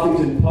the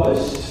Huffington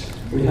Post.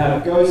 We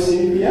have Go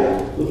Cynthia.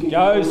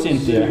 Go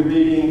Cynthia.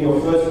 Reading your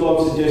first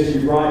blog suggests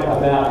you write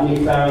about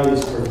Nick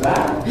Farrelly's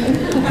cravat.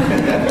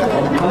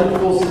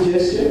 Wonderful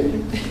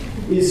suggestion.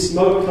 Is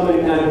smoke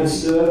coming out of the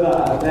server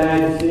a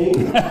bad thing?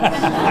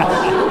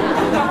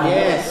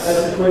 Yes.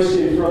 That's a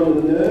question from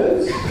the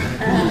nerds.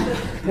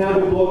 How do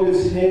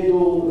bloggers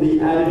handle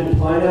the added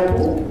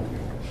pineapple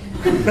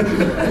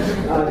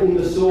in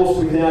the sauce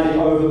without it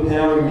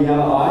overpowering the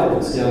other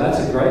items? Now that's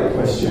a great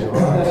question.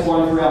 Right? That's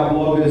one for our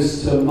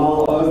bloggers to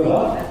mull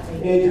over.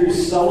 Andrew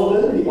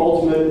Sullivan, the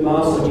ultimate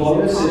master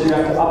blogger, says you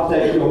have to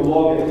update your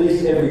blog at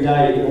least every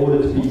day in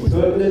order to be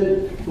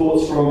pertinent.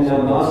 Thoughts from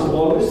our master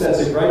bloggers? That's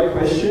a great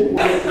question.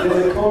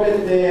 There's a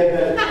comment there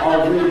that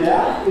I'll read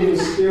out in the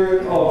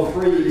spirit of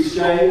free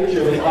exchange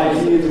of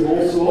ideas of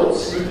all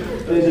sorts.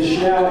 There's a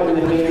shower in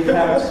the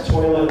handicapped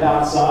toilet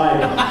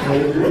outside,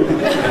 Andrew.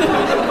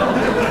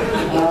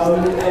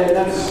 And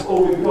that's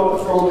all we've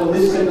got from the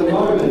list at the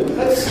moment.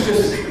 Let's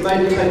just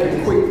maybe take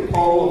a quick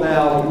poll of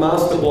our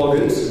master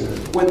bloggers.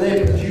 When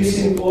they're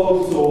producing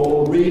blogs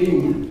or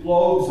reading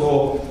blogs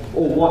or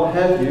what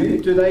have you,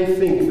 do they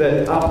think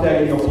that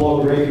updating your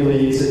blog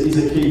regularly is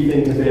a key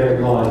thing to bear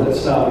in mind?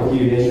 Let's start with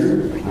you,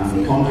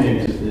 Andrew.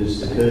 Content is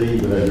the key,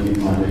 but I do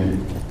content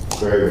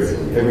very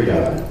regularly, every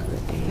day.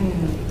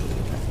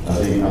 I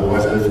think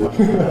otherwise, if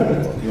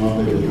you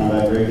want people to come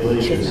back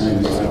regularly, they're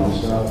saying the same old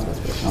stuff,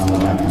 they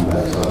won't come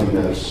back. So I think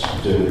that's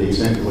to the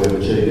extent that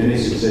we've achieved any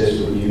success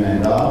with new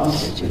Mandala,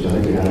 which I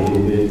think we had a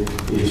little bit,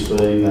 it's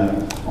been that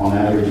on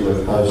average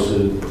we've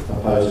posted a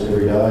post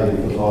every day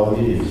for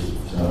 5 years.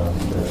 So I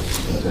think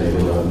that's how you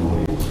build up an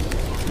audience.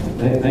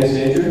 Thanks,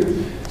 Andrew.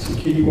 Some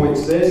key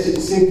points there.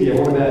 Cynthia,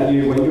 what about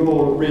you? When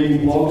you're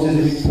reading blogs, is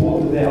it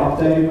important that they're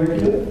updated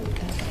regularly?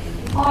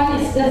 Oh,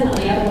 yes,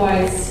 definitely.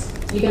 Otherwise,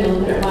 you're going to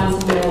look at it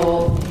once and or,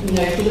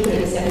 if you look at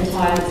it a second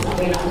time, it's not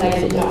being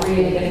updated, you're not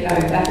really going to go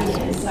back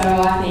again. So I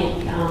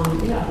think, I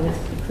think that's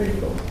pretty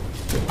critical.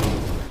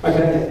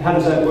 Okay, how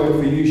does that work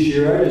for you,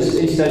 Shiro? Does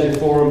East Asia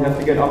Forum have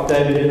to get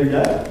updated every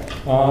day?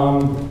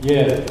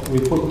 Yeah, we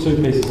put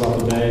 2 pieces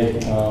up a day.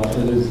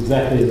 It is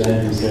exactly as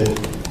Andrew said.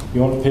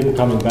 You want people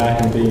coming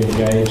back and being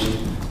engaged.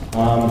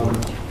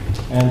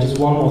 And just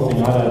one more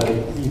thing I'd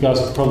add, you guys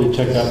could probably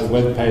check out the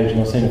webpage,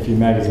 and I've seen a few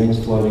magazines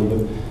floating,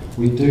 but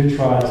we do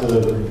try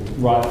to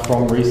write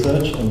from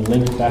research and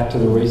link back to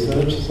the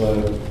research.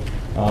 So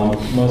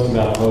most of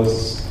our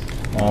posts,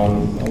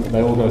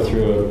 they all go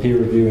through a peer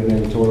review and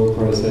editorial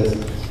process.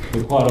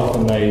 But quite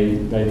often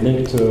they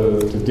link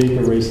to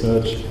deeper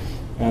research,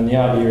 and the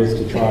idea is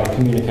to try and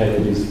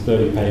communicate these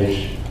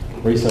 30-page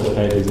research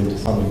papers into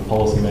something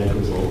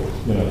policymakers or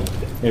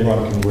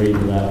everyone can read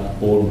without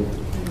boredom.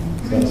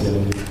 So that's the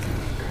idea.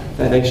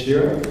 Thanks,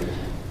 Shiro.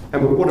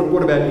 And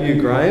what about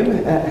you,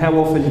 Graham? How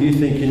often do you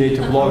think you need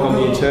to blog on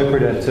the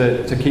Interpreter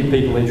to keep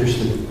people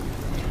interested?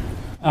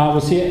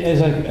 Well, see,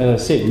 as I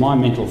said, my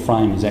mental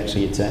frame is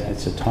actually it's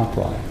a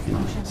typewriter. You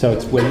know? So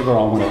it's whenever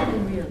I want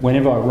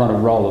to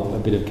roll a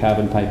bit of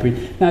carbon paper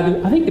in. Now,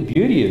 I think the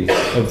beauty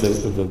of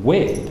the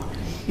web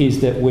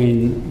is that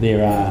when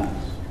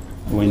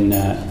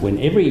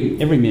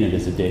every minute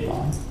is a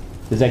deadline,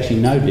 there's actually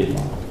no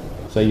deadline.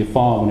 So you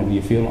file whenever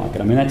you feel like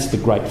it. I mean, that's the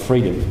great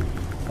freedom.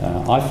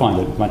 I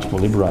find it much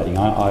more liberating.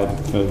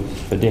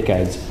 For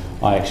decades,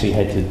 I actually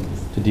had to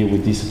deal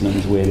with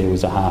disciplines where there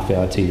was a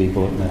half-hour TV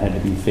bulletin that had to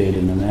be fed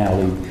and an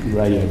hourly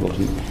radio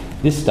bulletin.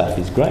 This stuff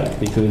is great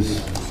because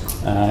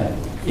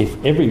if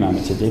every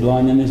moment's a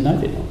deadline, then there's no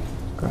deadline.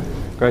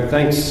 Great.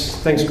 Thanks,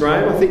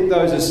 Graham. I think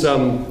those are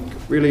some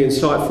really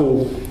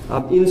insightful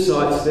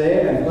insights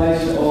there, and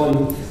based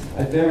on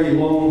a very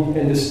long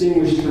and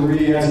distinguished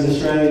career as an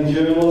Australian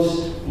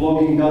journalist,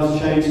 blogging does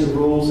change the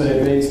rules, and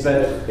it means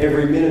that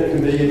every minute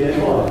can be a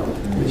deadline,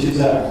 which is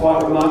a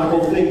quite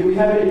remarkable thing. Do we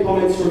have any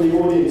comments from the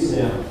audience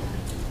now?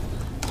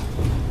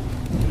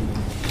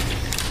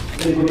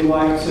 Anybody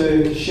like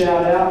to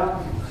shout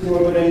out?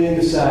 Anyone got anything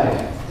to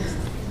say?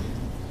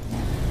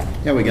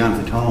 How are we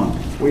going for time?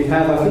 We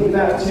have, I think,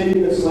 about 10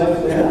 minutes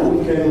left now.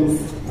 We can...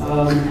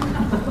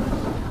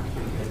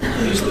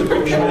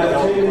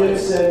 about 10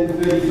 minutes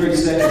and 33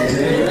 seconds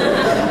there.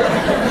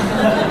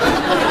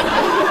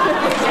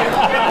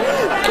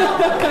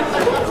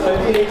 So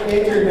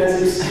Andrew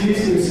has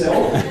excused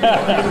himself. He's a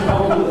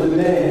compliment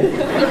man.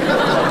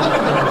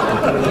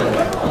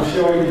 I'm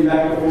sure he'll be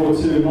back before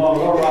too long.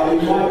 Alright,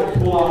 we might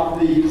pull up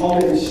the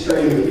comment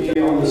stream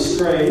here on the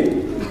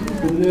screen.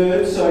 The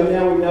nerd, so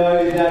now we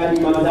know that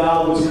the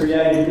Mandala was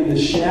created in the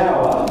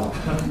shower.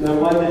 No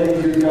wonder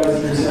Andrew goes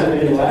through so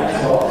many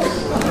laptops.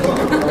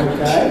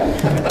 Okay,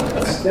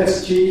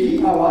 that's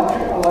cheeky. I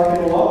like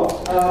it a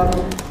lot.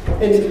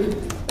 And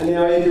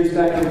now Andrew's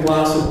back with a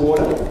glass of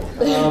water.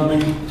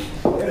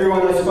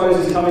 Everyone, I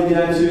suppose, is coming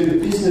down to the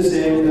business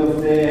end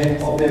of their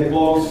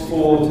blogs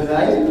for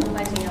today.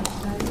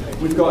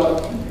 We've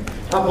got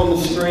up on the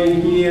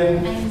screen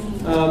here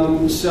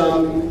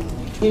some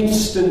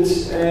instant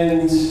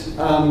and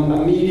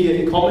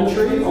immediate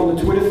commentary on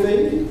the Twitter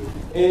feed.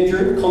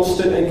 Andrew,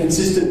 constant and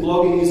consistent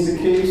blogging is the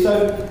key.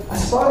 So I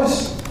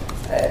suppose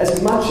as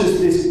much as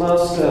this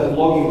master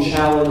blogging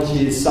challenge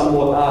is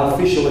somewhat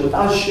artificial, it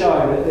does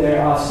show that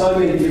there are so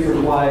many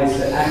different ways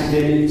that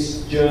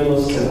academics,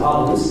 journalists and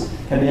others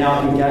can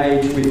now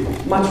engage with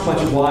much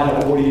wider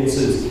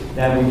audiences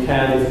than we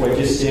can if we're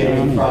just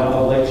standing in front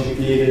of lecture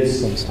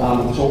theatres,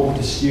 talking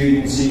to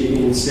students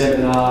in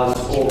seminars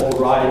or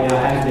writing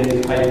our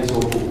academic papers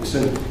or books.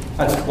 And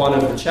that's one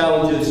of the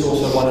challenges,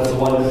 also one of the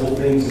wonderful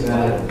things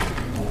about it.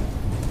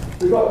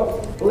 We've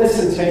got less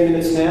than 10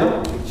 minutes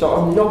now, so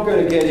I'm not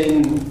going to get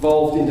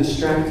involved in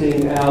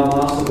distracting our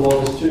master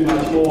bloggers too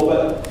much more,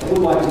 but I would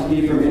like to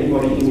hear from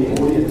anybody in the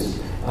audience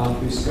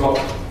who's got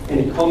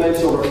any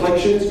comments or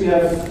reflections. We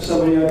have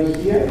somebody over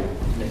here,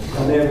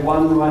 and there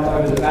one right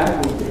over the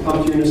back. We'll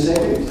come to you in a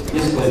second.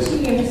 Yes, please.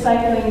 Speaking of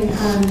recycling,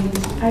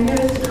 I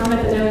noticed a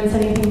comment that no one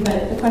said anything,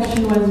 but the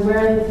question was, where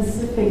are the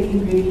Pacific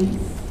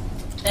ingredients?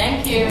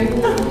 Thank you.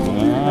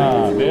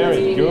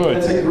 Very good.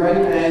 That's a great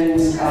and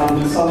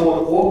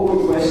somewhat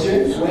awkward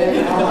question.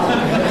 Where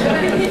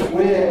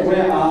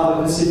are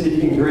the Pacific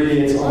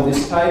ingredients on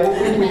this table?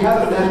 We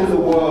have a map of the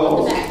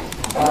world,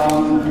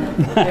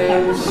 and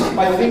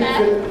I think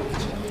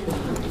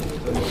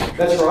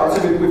that's right.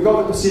 So we've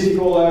got the Pacific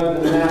all over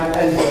the map,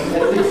 and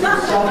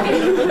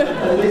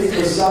at least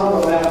for some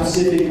of our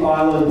Pacific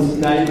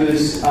Island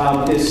neighbours,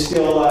 there's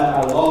still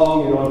a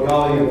long and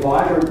ongoing and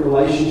vibrant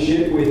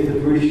relationship with the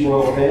British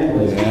royal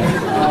family.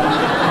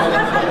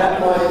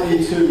 That might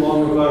be too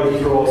long a vote to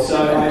draw. So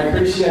I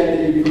appreciate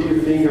that you put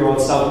your finger on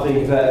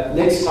something that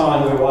next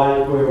time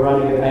we're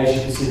running an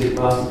Asia Pacific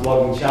Master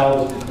Blogging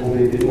Challenge, we'll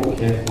be a bit more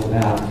careful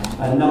about.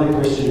 Another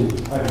question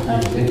over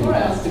here. Before I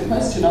ask the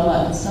question, I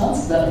might just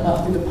answer that. It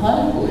might be the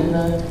pineapple in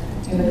the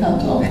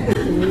canton. I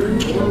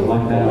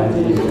like that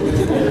idea.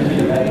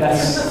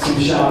 That's some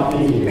sharp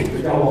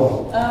thinking. Go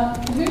on.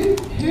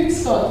 Who's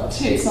got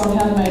tips on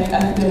how to make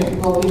academic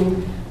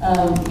blogging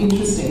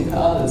interesting for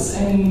others?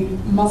 Any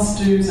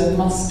must-dos and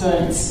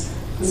must-don'ts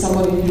for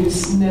somebody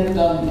who's never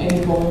done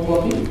any form of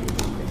blogging?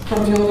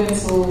 From the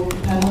audience or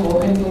panel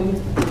or anybody?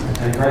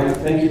 Okay, great.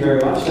 Thank you very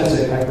much. That's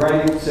a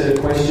great set of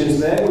questions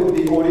there. Would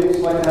the audience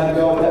like to have a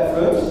go at that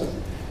first?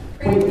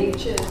 Pretty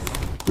pictures.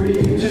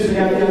 Pretty pictures we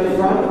have down the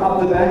front, up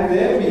the back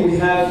there. We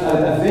have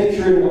a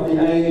veteran of the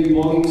ANU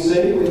blogging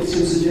scene with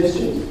some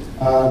suggestions.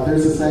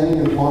 There's a saying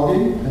in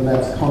blogging, and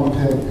that's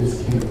content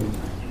is king.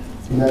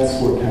 And that's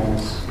what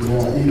counts. You know,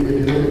 if you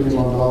look at the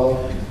Mandala,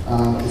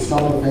 it's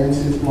not the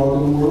fanciest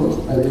blog in the world.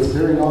 It's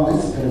very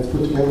nice and it's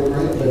put together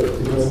great, but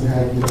it doesn't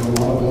have a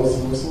lot of bells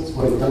and whistles.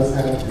 What it does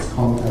have is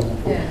content.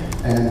 Yeah.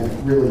 And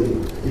really,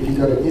 if you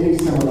go to any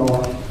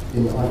seminar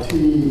in IT,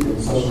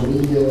 in social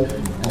media,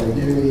 and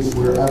Udemy,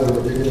 wherever,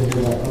 you're going to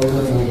hear that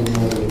over and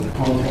over.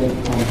 Content.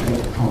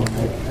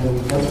 And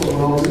that's what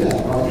we're all good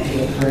at, right?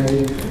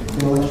 Creating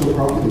intellectual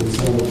property.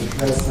 So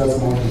that's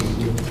my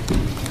opinion.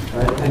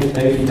 Right, thank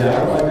you,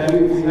 Darryl.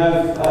 Okay, we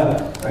have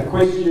a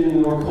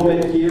question or a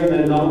comment here and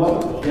then another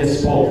one.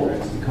 Yes, Paul. A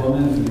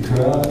comment for the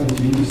crowd. If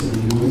you're interested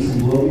in doing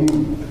some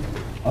blogging,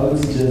 I would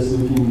suggest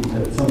looking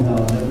at somehow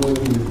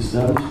networking with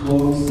established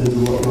blogs. There's a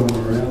lot going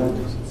around.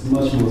 It's a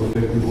much more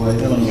effective way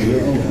than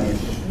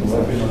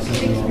working on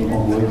something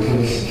on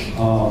WordPress.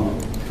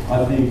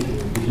 I think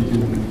if you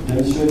can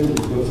demonstrate that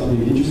you've got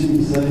something interesting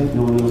to say,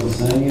 no one else is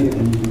saying it,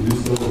 and you can do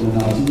so in an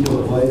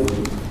articulate way that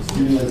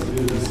stimulates a bit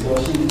of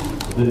discussion,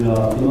 then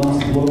the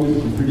master bloggers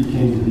will be pretty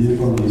keen to hear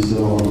from you,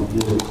 so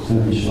yeah,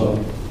 don't be shy.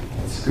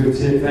 That's a good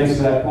tip. Thanks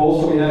for that,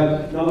 Paul. So we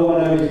have another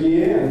one over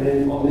here, and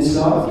then on this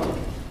side.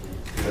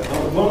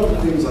 One of the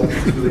things I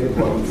think is really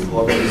important with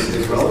blogging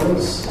is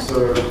relevance.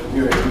 So,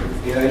 you know,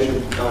 in Asia,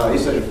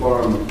 East Asia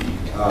Forum,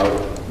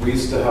 we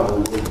used to have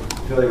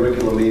fairly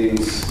regular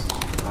meetings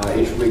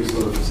each week,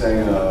 sort of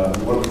saying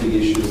what are the big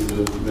issues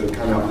that have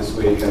come up this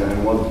week,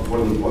 and what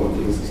are the important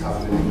things that's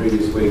happened in the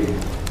previous week,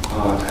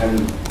 and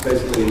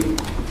basically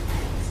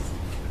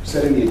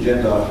setting the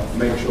agenda,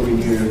 make sure we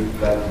knew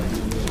that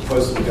the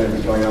posts were going to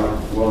be going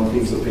up were on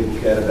things that people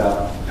cared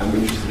about and were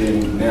interested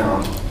in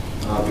now.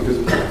 Because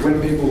when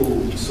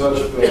people search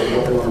for what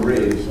they want to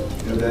read,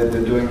 you know,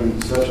 they're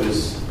doing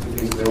searches for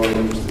things that they're already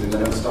interested in. They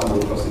don't stumble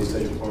across the East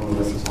Asia Forum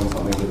unless it's on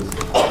something that they're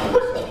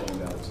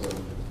searching about. So,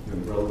 you know,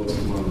 relevance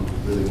is one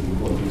really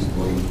important piece of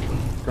blogging.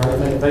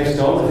 Great, thanks,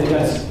 Tom. I think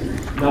that's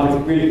another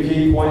really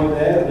key point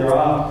there. There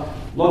are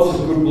lots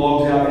of good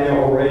blogs out there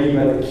already,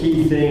 but the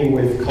key thing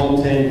with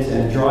content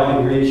and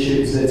driving readership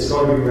is that it's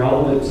got to be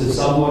relevant to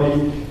somebody,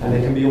 and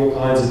there can be all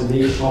kinds of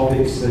niche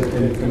topics that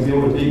can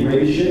build a big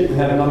readership. We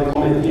have another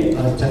comment here.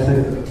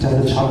 Just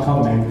a short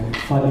comment.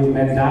 For the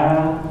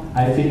Mandala,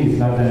 I think it's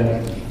not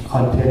the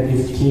content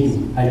is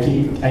king. I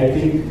think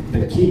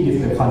the king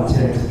is the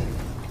content.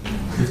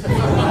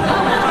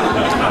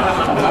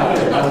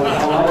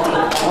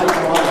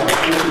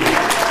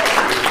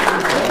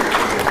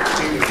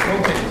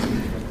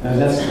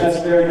 That's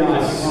very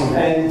nice.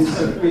 And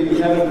we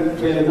have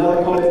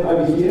another comment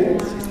over here.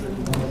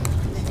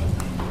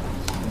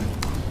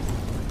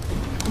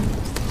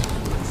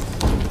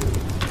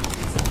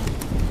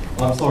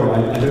 I'm sorry,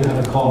 I don't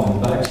have a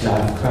comment, but actually I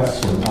have a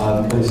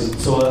question.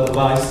 So when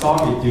I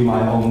started doing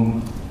my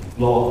own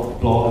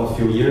blog a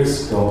few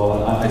years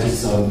ago, I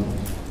just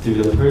do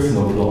the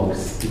personal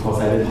blogs because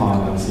at the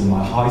time I was in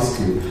my high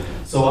school.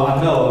 So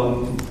I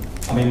know,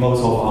 most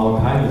of our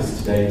panelists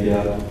today, they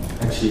are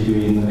actually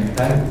doing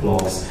academic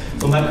blogs.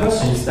 So my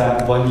question is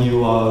that when you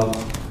want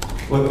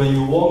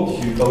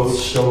to both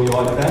show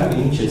your academic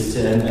interest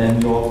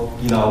and your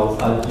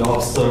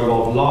observe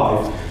of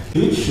life, do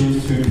you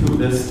choose to put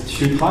these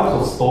two types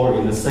of story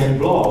in the same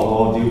blog,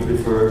 or do you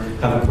prefer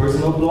have a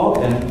personal blog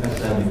and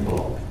academic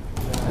blog?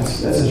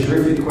 That's a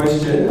terrific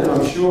question, and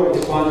I'm sure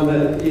it's one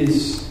that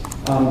is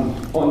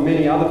on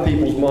many other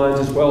people's minds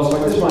as well. So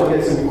I just might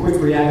get some quick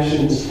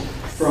reactions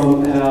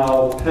from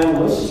our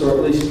panelists, or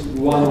at least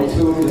one or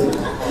two of them.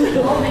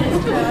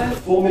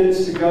 4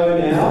 minutes to go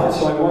now,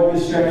 so I won't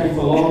distract you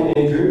for long,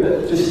 Andrew,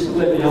 but just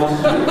let me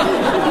ask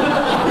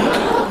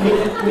you.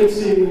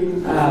 Mixing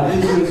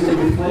business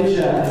with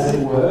pleasure, as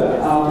it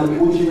were,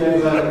 would you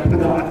ever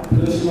put up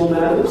personal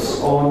matters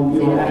on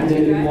your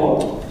academic blog?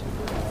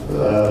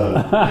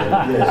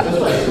 Yes, just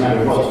like to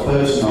matter what's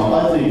personal. I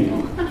think,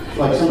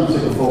 like someone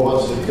said before,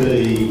 what's the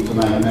key to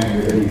make an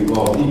academic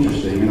blog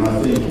interesting? And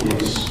I think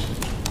it's,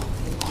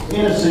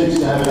 in a sense,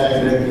 to have it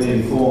academically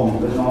informed,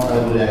 but not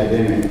overly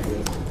academic.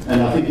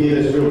 And I think here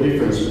there's a real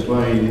difference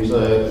between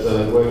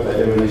the work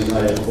they do in East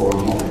Asia Forum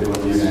and what we do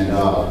in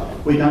Mandala.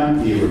 We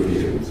don't peer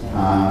review.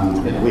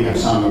 We have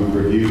some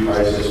review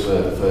process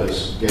for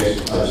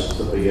guest posts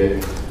that we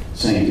get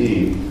sent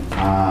in.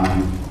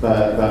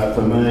 But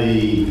for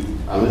me,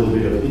 a little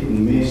bit of hit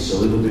and miss, a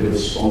little bit of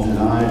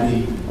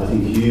spontaneity. I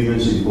think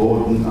humour's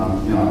important.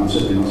 I'm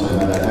certainly not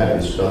saying that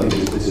happens, but I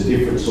think it's a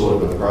different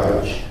sort of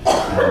approach.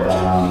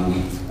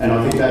 And I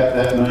think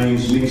that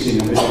means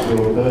mixing a bit of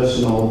your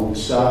personal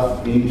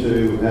stuff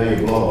into how you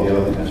blog. Yeah,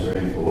 I think that's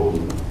very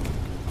important.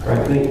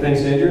 Great,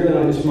 thanks, Andrew. Then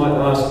I just might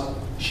ask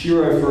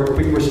Shiro for a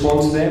quick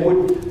response there.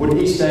 Would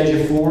East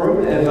Asia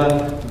Forum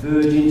ever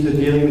verge into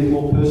dealing with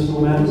more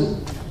personal matters?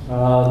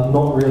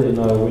 Not really,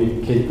 no.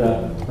 We keep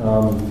that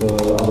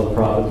for other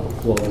private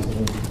blogs.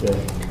 Yeah.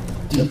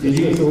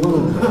 It's a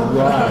little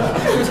dry.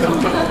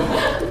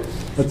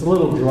 It's a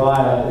little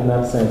drier in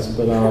that sense,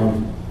 but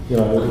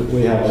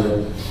we have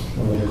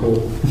we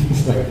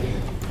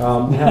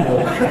have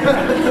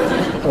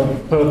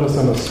a purpose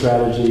and a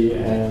strategy,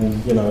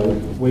 and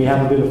we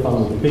have a bit of fun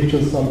with the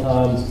pictures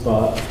sometimes,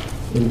 but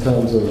in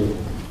terms of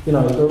there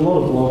are a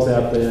lot of blogs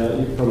out there.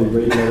 You probably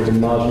read a lot of the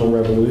Marginal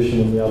Revolution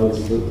and the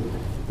others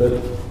that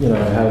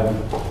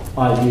have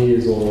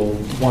ideas or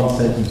one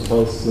sentence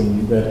posts,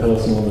 and they're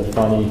personal and they're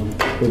funny.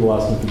 People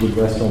asking for good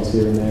restaurants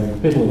here and there.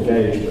 People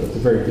engage, but it's a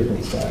very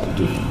different style.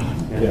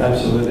 Yeah,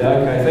 Absolutely.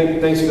 Okay,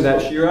 thanks for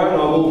that, Shiro.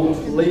 And I will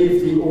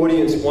leave the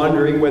audience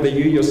wondering whether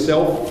you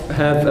yourself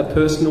have a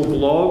personal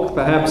blog,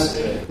 perhaps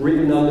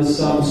written under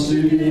some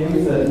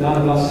pseudonym that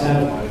none of us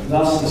have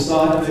thus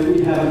decided.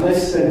 We have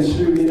less than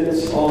 2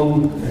 minutes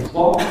on the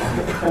clock.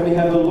 Can we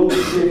have a look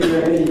to see if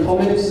there are any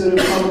comments that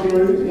have come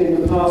through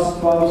in the past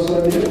 5 or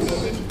so minutes?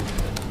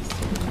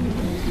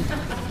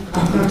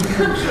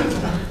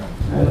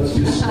 Okay, let's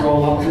just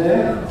scroll up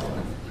there.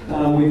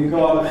 We've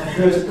got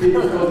first bid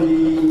for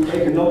the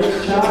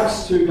economics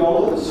charts, $2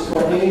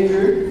 for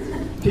Andrew.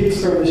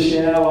 Pics from the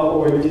shower,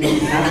 or it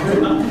didn't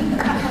happen.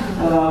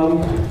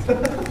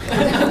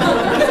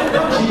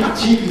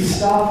 Cheeky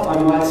stuff, I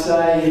might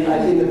say,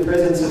 in the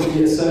presence of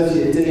the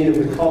Associate Dean of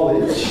the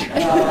college.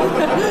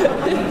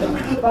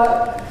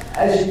 But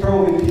as you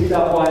probably picked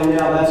up by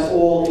now, that's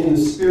all in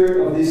the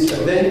spirit of this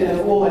event,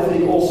 and all I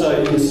think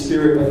also in the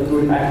spirit of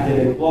good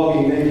academic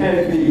blogging. There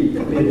can be a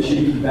bit of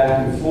cheeky back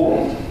and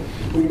forth.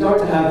 We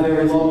don't have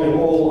very long at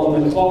all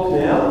on the clock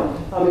now.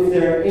 If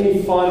there are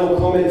any final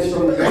comments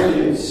from the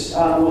audience,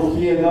 we'll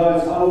hear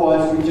those.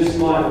 Otherwise, we just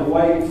might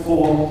wait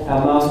for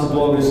our master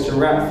bloggers to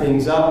wrap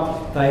things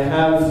up. They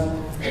have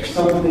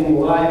something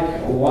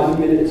like 1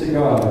 minute to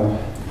go.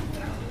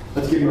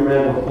 Let's give them a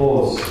round of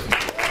applause.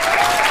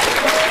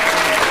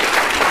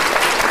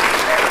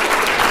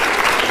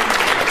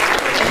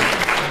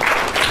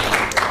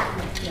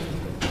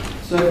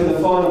 So for the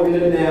final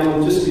minute now,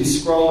 we'll just be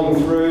scrolling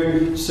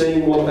through,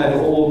 seeing what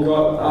they've all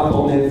got up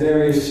on their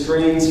various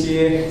screens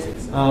here.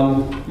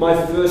 My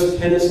first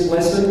tennis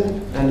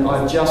lesson, and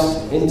I've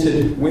just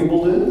entered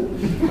Wimbledon,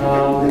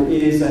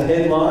 is a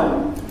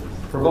headline,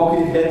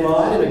 provocative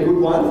headline, and a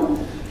good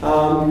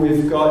one.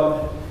 We've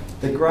got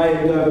the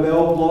Graham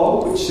Nobel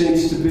blog, which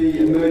seems to be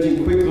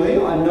emerging quickly.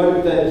 I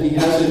note that he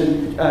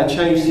hasn't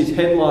changed his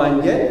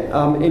headline yet.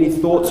 Any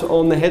thoughts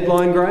on the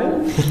headline,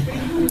 Graham?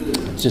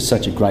 It's just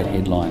such a great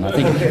headline. I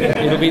think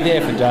it'll be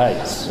there for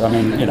days. I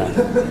mean, you know,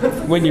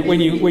 when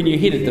you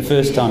hit it the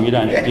first time, you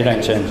don't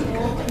change it.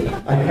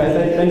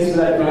 Okay, thanks for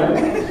that, Graham.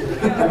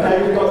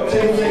 Okay, we've got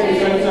 10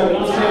 seconds. So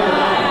 10,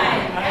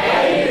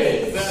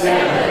 8,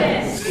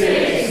 7,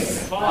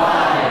 6,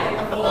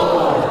 5,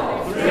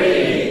 4,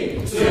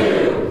 3, 2,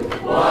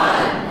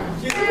 1.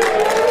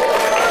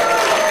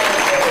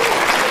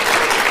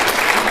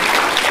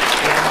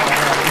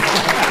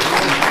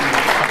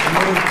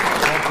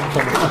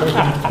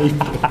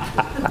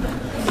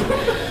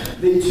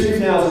 The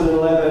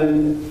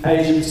 2011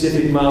 Asia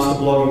Pacific Master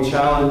Blogging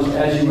Challenge,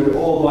 as you would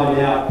all by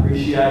now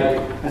appreciate,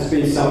 has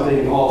been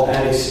something of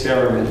an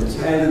experiment.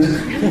 And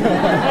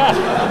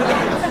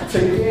to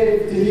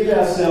give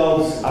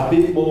ourselves a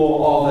bit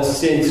more of a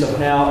sense of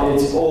how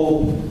it's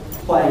all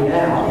playing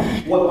out,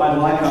 what I'd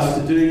like us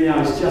to do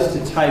now is just to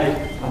take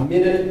a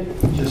minute,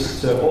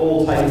 just to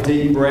all take a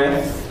deep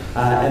breath,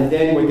 and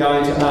then we're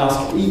going to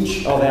ask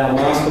each of our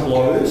master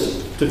bloggers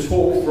to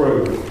talk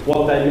through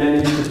what they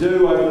managed to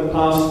do over the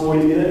past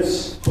 40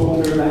 minutes,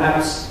 talk through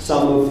perhaps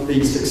some of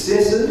the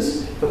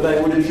successes that they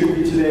would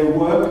attribute to their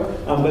work,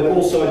 but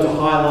also to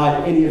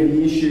highlight any of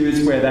the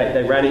issues where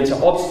they ran into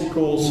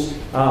obstacles,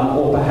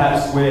 or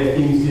perhaps where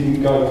things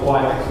didn't go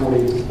quite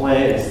according to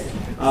plan.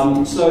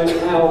 So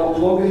our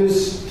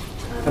bloggers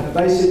have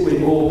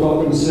basically all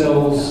got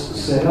themselves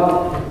set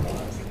up.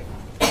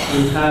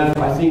 We have,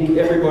 I think,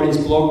 everybody's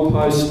blog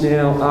post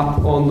now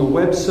up on the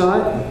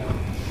website.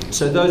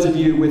 So those of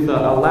you with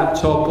a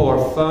laptop or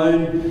a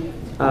phone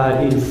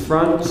in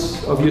front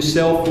of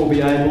yourself will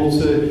be able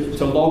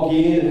to log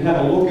in and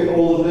have a look at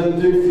all of them.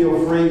 Do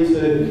feel free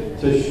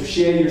to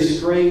share your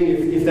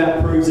screen if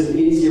that proves an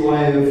easier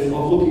way of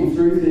looking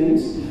through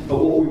things. But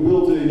what we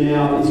will do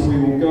now is we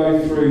will go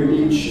through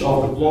each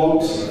of the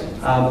blogs,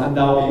 and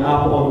they'll be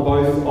up on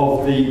both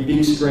of the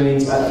big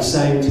screens at the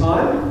same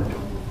time.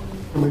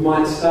 And we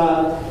might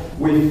start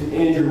with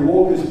Andrew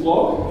Walker's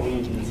blog,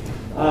 which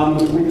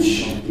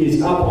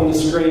is up on the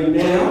screen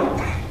now.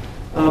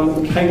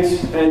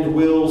 Kate and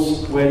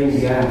Will's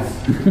wedding gaffe.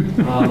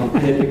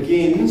 And it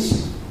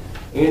begins,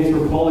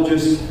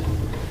 anthropologist,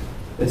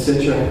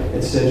 etc.,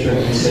 etc.,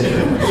 etc.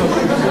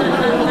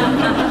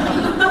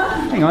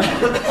 Hang on, I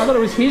thought it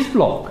was his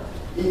blog.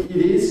 It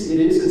is,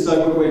 and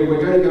so we're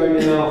going to go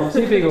now.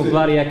 Typical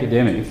bloody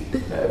academic.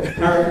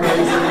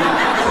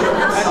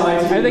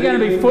 Are there going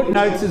to be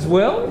footnotes as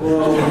well?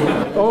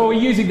 Or are we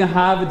using the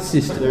Harvard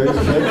system?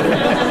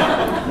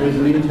 There's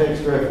an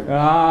in-text reference.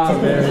 Ah,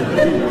 very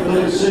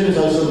good. As soon as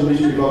I saw the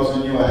mystery box, I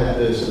knew I had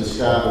to sort of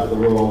start with the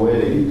royal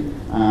wedding.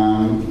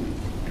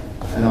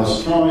 And I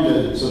was trying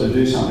to sort of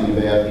do something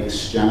about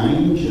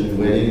exchange and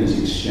wedding as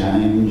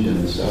exchange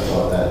and stuff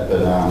like that,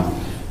 but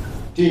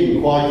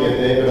didn't quite get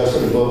there, but I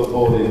sort of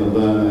brought in the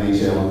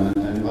Burmese element,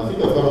 and I think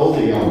I've got all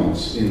the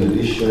elements in the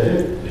dish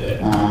there.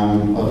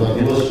 I've got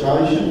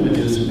illustration, which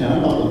is,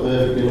 not the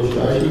perfect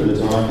illustration, but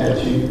it's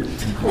eye-catching.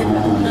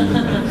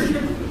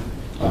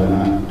 I don't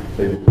know,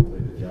 people will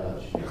be the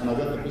judge. And I've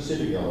got the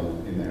Pacific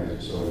element in there, as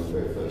you saw in the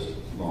very first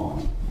line.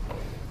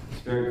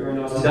 It's very, very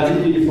nice.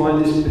 Did you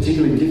find this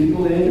particularly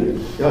difficult, Andrew?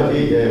 I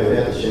did, yeah,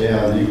 without the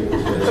shower, I think it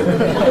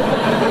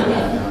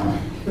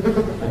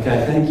was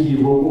Okay, thank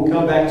you. We'll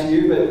come back to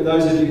you, but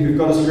those of you who've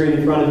got a screen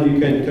in front of you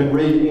can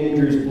read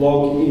Andrew's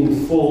blog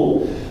in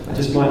full. I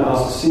just might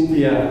ask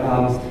Cynthia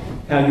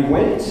how you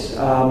went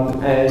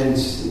and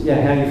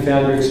how you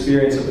found your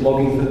experience of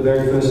blogging for the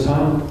very first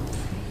time.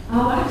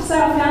 I have to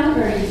say I found it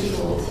very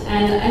difficult,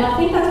 and I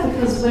think that's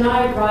because when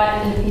I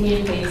write an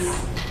opinion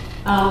piece,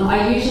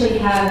 I usually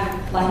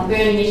have like a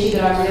burning issue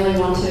that I really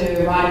want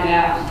to write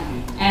about,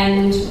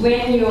 and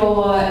when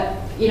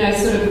you're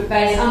sort of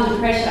based under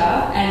pressure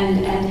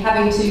and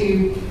having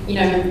to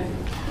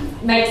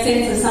make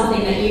sense of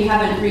something that you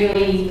haven't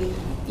really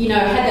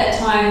had that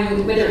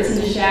time, whether it's in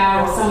the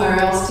shower or somewhere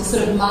else, to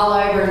sort of mull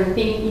over and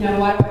think,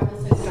 why do I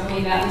feel so strongly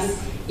about this?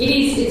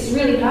 It's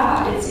really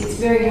hard. It's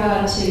very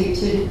hard to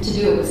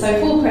do it. So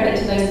full credit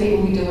to those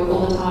people who do it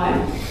all the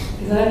time,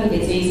 because I don't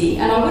think it's easy.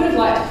 And I would have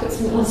liked to put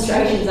some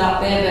illustrations up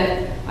there,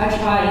 but I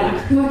tried and I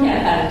couldn't work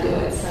out how to do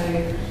it. So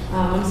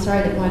I'm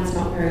sorry that mine's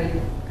not very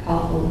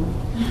colourful.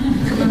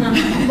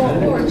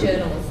 More a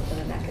journalist than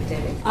an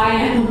academic. I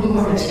am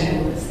more a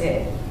journalist,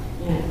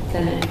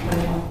 than an academic.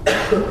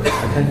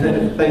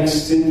 Okay, thanks,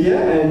 Cynthia.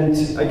 And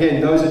again,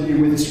 those of you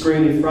with the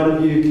screen in front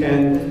of you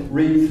can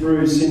read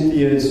through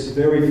Cynthia's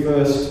very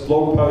first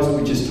blog post,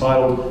 which is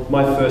titled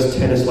 "My First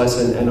Tennis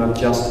Lesson and I've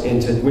Just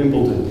Entered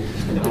Wimbledon."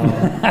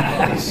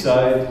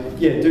 So,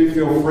 do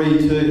feel free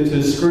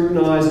to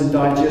scrutinise and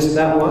digest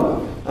that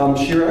one.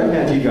 Shiro,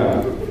 how do you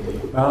go?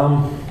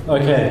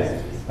 Okay.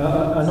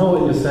 I know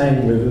what you're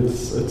saying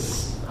with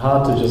it's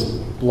hard to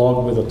just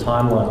blog with a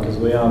timeline, because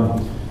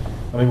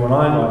when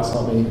I write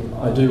something,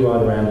 I do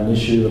write around an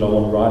issue that I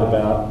want to write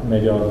about.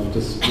 Maybe I've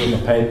just written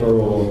a paper,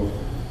 or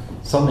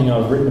something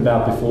I've written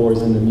about before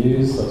is in the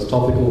news, so it's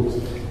topical.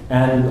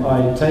 And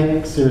I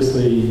take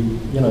seriously,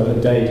 a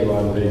day to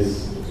write a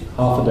piece.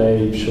 Half a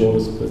day,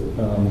 shortest, but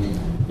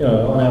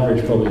on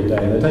average probably a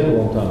day. They take a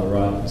long time to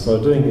write. So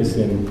doing this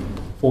in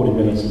 40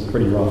 minutes is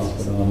pretty rough.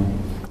 But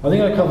I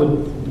think I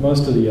covered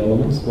most of the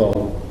elements.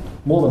 Well,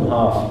 more than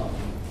half.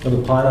 Got a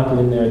pineapple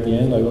in there at the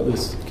end. I got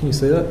this. Can you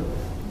see that?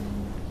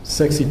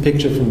 Sexy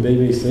picture from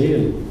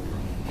BBC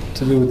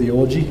to do with the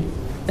orgy.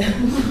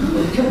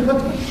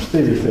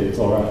 BBC, it's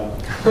all right.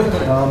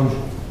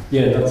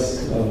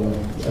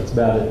 That's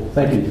about it.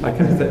 Thank you.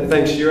 Okay,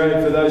 thanks,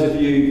 Shiro. For those of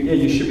you,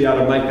 you should be able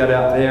to make that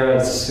out there.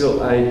 It's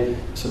still a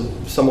sort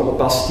of somewhat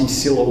busty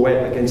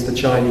silhouette against the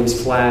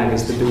Chinese flag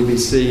as the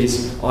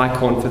BBC's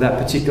icon for that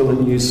particular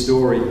news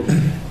story.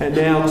 And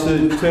now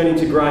turning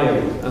to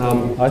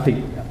Graham.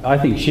 I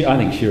think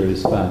Shiro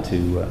is far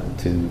too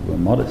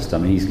modest. I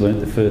mean, he's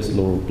learnt the first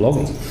law of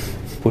blogging: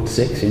 put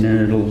sex in,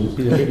 and it'll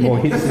be a bit more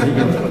hits than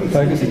you can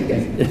focus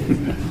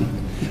again.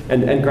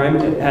 And Graham,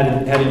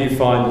 how did you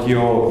find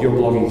your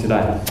blogging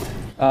today?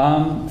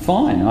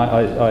 Fine.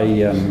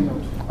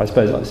 I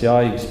suppose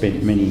I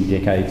spent many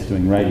decades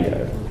doing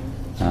radio,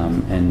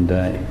 and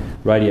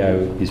radio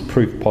is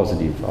proof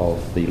positive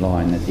of the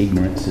line that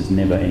ignorance is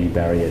never any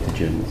barrier to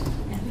journalism.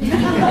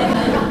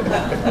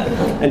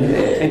 And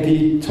can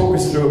you talk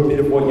us through a bit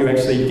of what you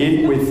actually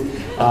did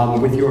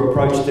with your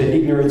approach to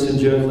ignorance and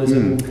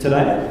journalism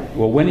today?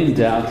 Well, when in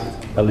doubt,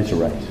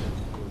 alliterate.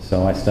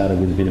 So I started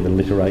with a bit of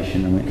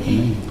alliteration and went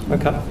from there.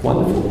 Okay,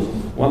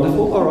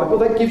 wonderful. All right, well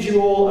that gives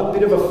you all a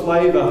bit of a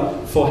flavour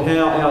for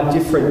how our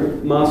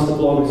different master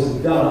bloggers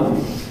have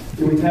done.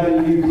 Do we have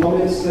any new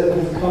comments that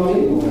have come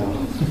in?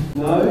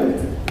 No?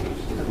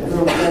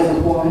 Everyone's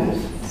all quiet.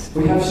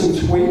 We have some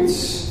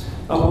tweets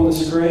up on the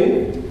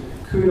screen.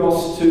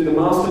 Kudos to the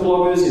master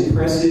bloggers,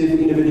 impressive,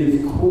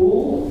 innovative,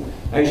 cool.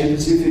 Asia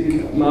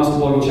Pacific Master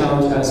Blogging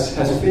Challenge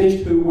has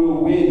finished. Who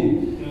will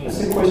win? That's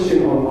the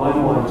question on my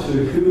mind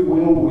too. Who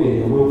will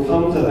win? And we'll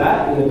come to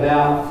that in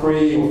about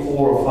 3 or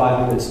 4 or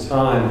 5 minutes'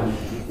 time.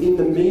 In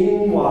the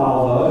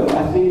meanwhile, though,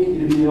 I think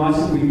it'd be nice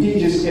if we did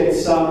just get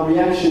some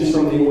reactions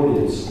from the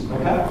audience.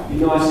 Okay? It'd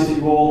be nice if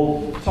you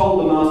all told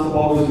the master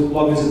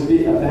bloggers a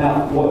bit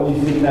about what you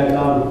think they've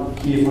done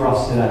here for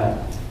us today.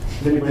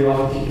 Does anybody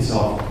like to kick us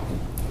off?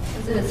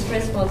 Was it as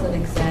stressful as an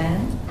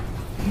exam?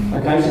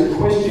 Okay, so the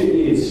question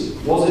is,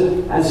 was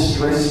it as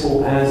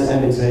stressful as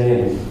an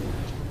exam?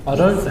 I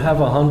don't have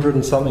 100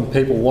 and something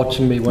people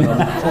watching me when I'm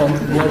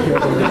working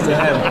on an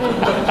exam.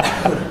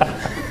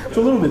 It's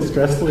a little bit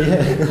stressful,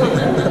 yeah.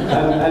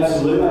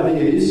 Absolutely, I think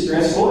it is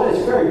stressful.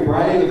 It's very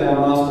brave of our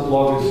master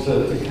bloggers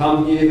to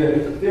come here. But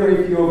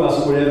very few of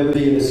us would ever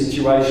be in a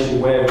situation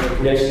where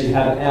we actually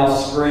have our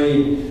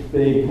screen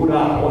being put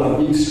up on a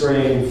big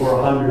screen for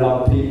 100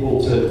 other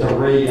people to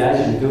read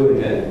as you're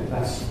doing it.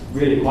 That's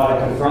really quite a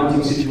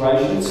confronting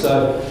situation.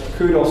 So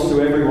kudos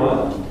to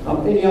everyone.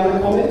 Any other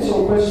comments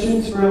or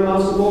questions for our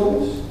master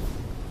bloggers?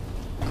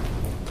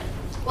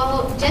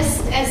 Well,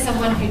 just as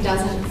someone who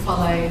doesn't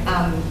follow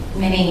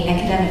many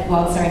academic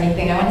blogs or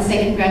anything, I want to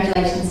say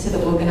congratulations to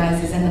the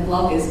organisers and the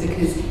bloggers,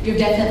 because you've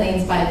definitely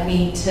inspired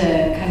me to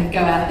kind of go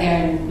out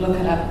there and look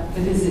it up,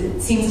 because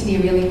it seems to be a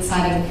really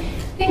exciting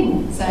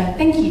thing. So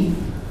thank you.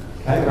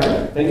 Okay,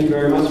 great. Thank you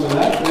very much for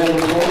that.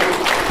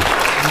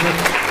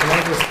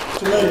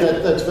 To me,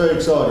 that's very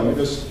exciting,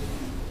 because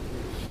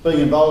being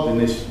involved in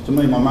this, to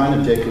me, my main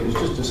objective is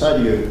just to say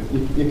to you,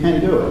 you can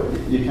do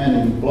it. You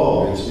can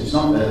blog. It's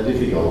not that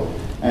difficult.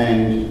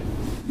 And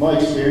my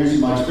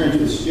experience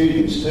with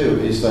students too,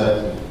 is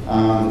that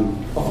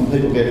often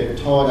people get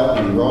tied up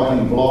in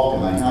writing block,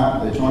 and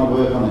they're trying to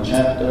work on a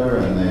chapter,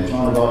 and they're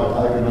trying to write a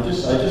paper, and I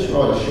just say, just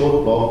write a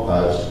short blog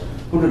post,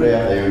 put it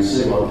out there and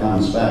see what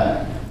comes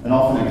back. And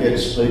often it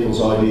gets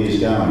people's ideas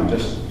going,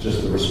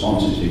 just the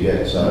responses you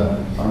get.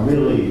 So I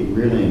really,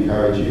 really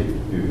encourage you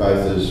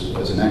both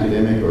as an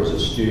academic or as a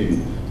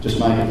student, just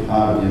make it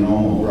part of your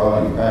normal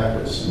writing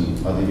practice.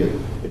 And I think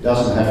it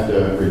doesn't have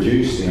to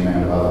reduce the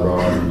amount of other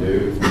writing you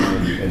do. For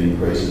me, it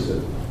increases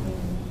it.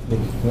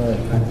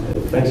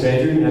 Thanks,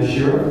 Andrew. Now,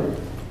 Shira?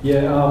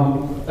 Yeah,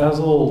 as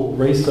all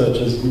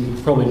researchers,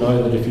 we probably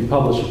know that if you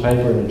publish a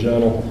paper in a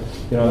journal,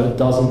 a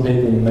dozen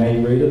people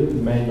may read it,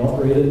 may not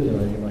read it,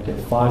 you might get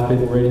 5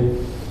 people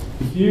reading.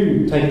 If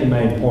you take the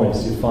main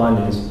points, your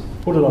findings,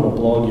 put it on a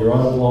blog, your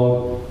own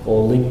blog,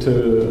 or link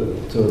to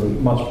a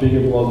much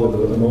bigger blog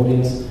with an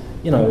audience,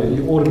 you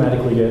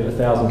automatically get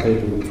 1,000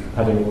 people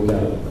having a look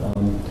at it.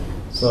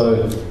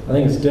 So I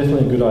think it's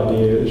definitely a good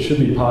idea. It should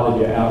be part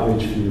of your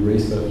outreach for your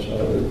research.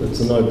 It's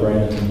a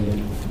no-brainer to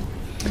me.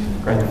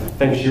 Great.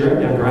 Thanks,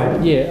 Shira. Yeah,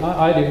 great. Yeah,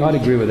 I'd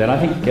agree with that. I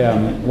think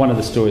one of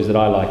the stories that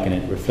I like, and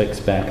it reflects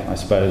back, I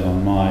suppose,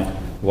 on the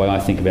way I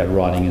think about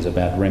writing is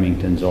about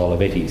Remingtons or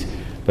Olivetti's.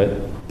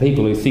 But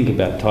people who think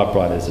about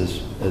typewriters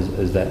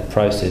as that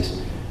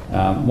process,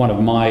 one of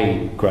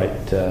my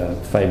great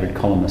favourite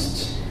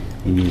columnists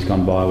in years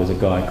gone by was a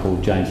guy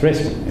called James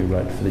Reston, who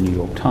wrote for the New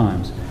York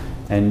Times.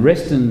 And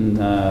Reston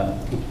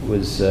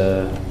was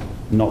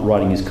not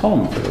writing his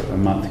column for a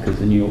month because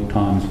the New York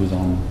Times was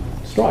on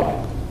strike.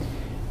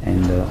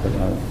 And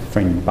a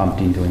friend bumped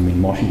into him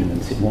in Washington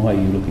and said, "Why are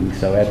you looking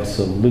so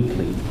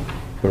absolutely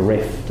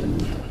bereft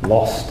and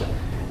lost?"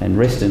 And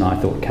Reston, I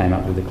thought, came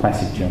up with the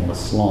classic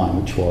journalist line,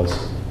 which was,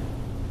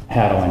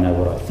 "How do I know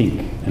what I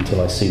think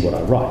until I see what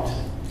I write?"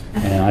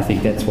 And I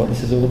think that's what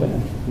this is all about.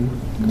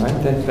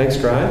 Great. Thanks,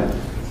 Graham.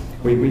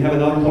 We have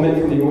another comment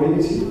from the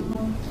audience here.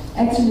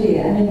 Actually,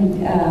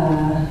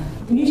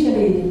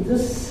 initially,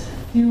 just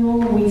few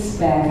weeks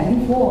back, I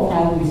think 4 or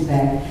 5 weeks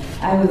back,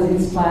 I was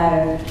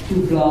inspired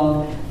to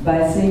blog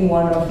by seeing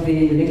one of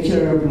the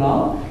lecturer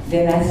blog.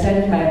 Then I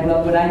started my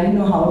blog, but I didn't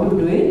know how to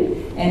do it.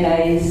 And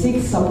I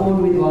seek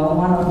support with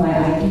one of my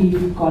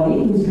IT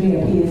colleagues who's doing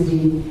a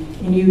PhD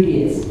in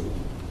UTS.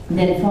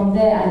 Then from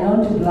there, I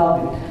learned to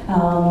blog it.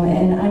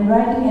 And I'm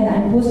writing and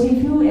I'm posting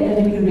few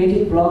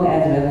academic-related blog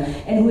as well.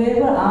 And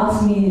whoever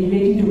asks me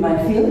relating to my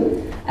field,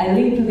 I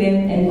link to them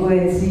and go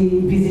and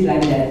visit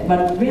like that.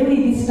 But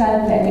really, this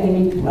type of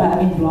academic,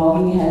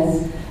 blogging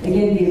has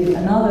again given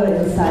another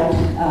insight.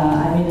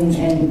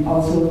 And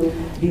also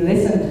the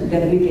lesson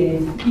that we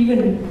can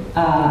even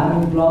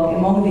blog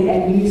among the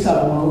academic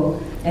circle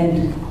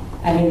and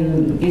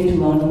get to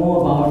learn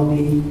more about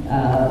the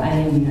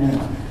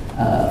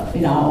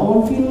in our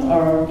own field,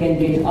 or can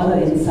get other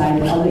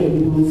insight, other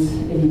inputs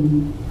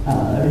in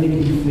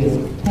related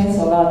field. Thanks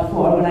a lot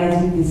for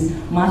organizing this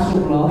master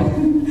blog.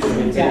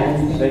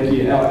 Thank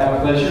you. Our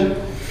pleasure.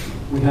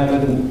 We have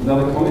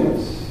another comment?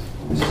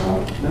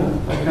 No?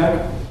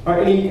 Okay. All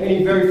right,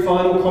 any very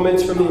final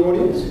comments from the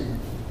audience?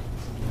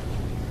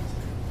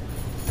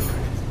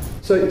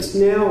 So it's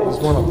now... There's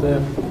one up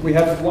there. We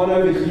have one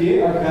over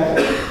here, okay.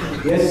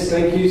 Yes,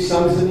 thank you,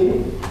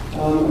 Sunsini.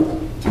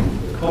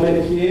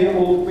 Comment here.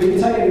 Well, we can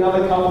take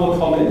another couple of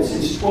comments.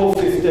 It's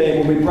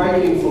 12:15. We'll be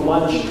breaking for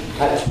lunch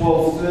at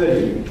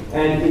 12:30.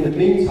 And in the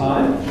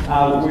meantime,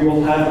 we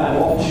will have an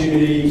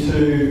opportunity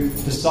to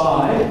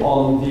decide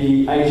on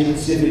the Asia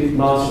Pacific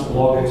Master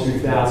Blogger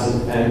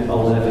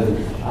 2011.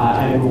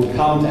 And we'll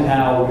come to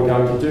how we're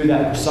going to do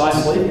that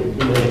precisely in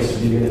the next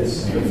few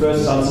minutes. But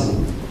first,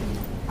 Sunsini.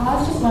 I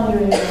was just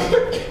wondering,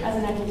 as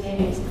an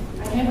academic,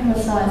 I came from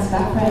a science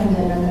background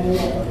and I know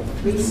that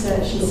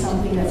research is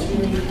something that's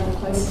really held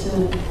close to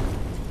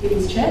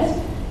people's chest.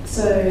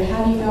 So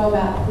how do you go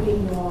about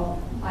putting your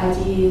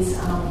ideas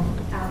out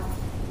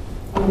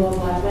on the World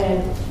Wide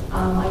Web?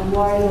 Are you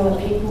worried that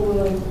people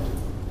will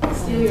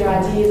steal your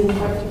ideas and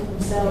work for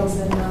themselves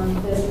and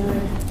there's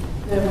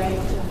no way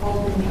to hold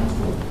them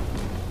accountable?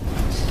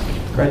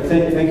 Great,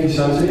 thank you,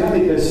 Sunsini. I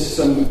think there's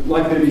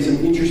likely to be some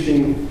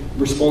interesting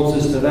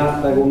responses to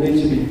that. They will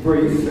need to be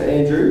brief.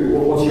 Andrew,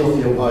 what's your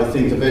feel? I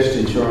think the best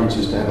insurance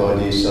is to have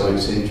ideas so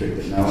eccentric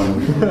that no one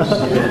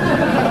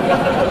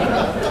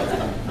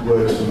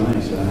works for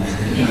me. So.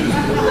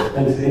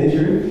 Thanks,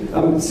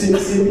 Andrew.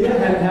 Cynthia,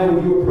 how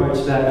would you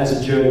approach that as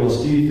a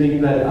journalist? Do you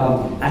think that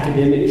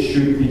academics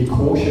should be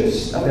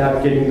cautious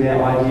about getting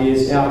their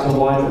ideas out to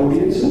wider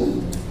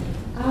audiences?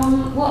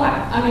 Well,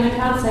 I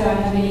can't say I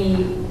have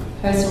any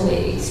personal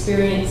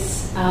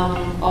experience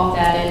of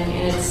that,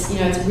 and it's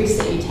it's a risk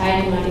that you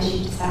take, and I guess you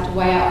just have to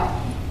weigh up.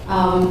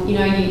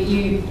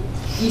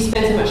 You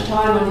spend so much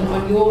time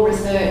on your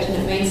research, and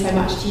it means so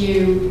much to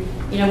you.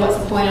 What's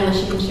the point unless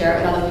you can share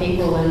it with other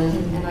people?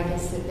 And I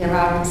guess that there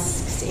are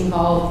risks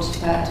involved,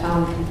 but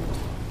I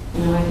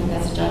think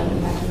that's a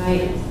judgment you have to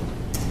make.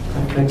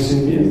 Thanks,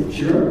 Cynthia.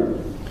 Shiro?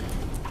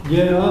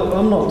 Yeah,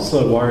 I'm not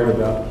so worried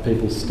about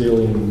people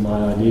stealing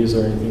my ideas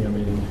or anything. I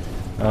mean,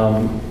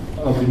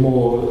 I'll be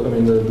more, I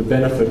mean, the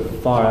benefit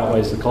far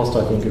outweighs the cost,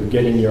 I think, of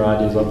getting your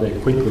ideas up there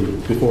quickly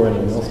before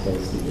anyone else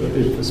does,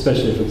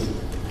 especially if it's,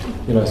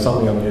 you know,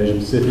 something on the Asia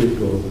Pacific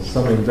or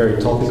something very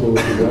topical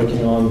that you're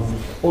working on,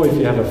 or if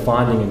you have a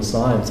finding in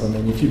science. I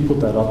mean, if you put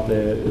that up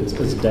there,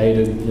 it's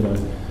dated, you know,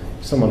 if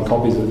someone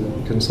copies it,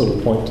 you can sort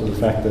of point to the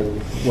fact that,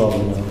 well,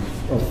 you know,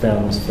 I've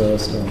found this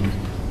first.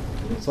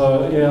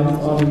 So, yeah,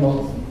 I'm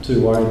not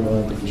too worried. I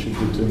don't think you should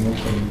do too much.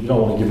 You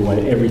don't want to give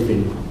away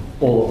everything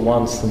all at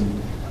once, and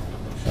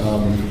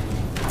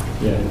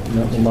yeah,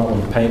 you might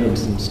want to paint them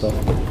some stuff,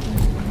 but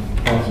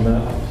apart from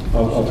that,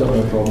 I've got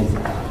no problem.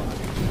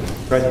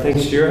 Great,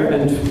 thanks, Stuart.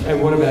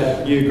 And what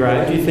about you,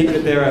 Graham? Do you think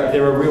that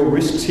there are real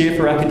risks here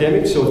for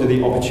academics, or do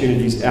the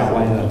opportunities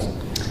outweigh those?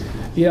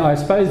 Yeah, I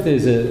suppose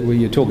well,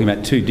 you're talking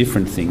about two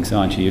different things,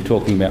 aren't you? You're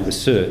talking about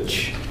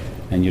research,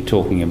 and you're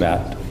talking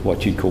about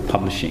what you'd call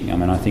publishing. I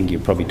mean, I think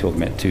you're probably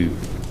talking about two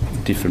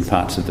different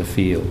parts of the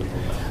field.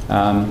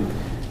 And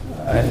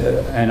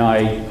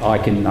I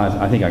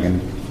think I can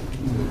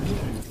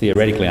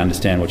theoretically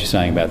understand what you're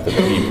saying about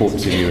the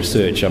importance of your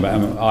research.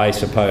 I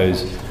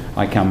suppose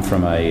I come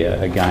from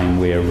a game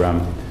where,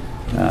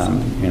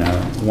 you know,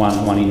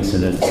 one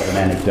incident is an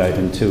anecdote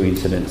and two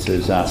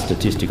incidences are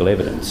statistical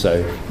evidence. So,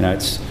 you know,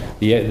 it's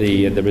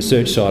the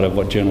research side of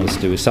what journalists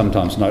do is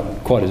sometimes not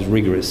quite as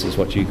rigorous as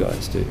what you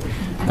guys do.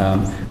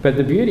 But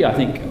the beauty, I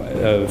think,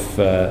 of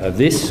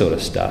this sort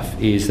of stuff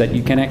is that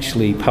you can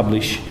actually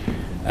publish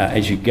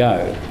as you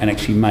go and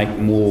actually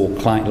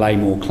lay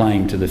more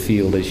claim to the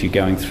field as you're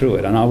going through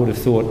it. And I would have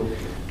thought,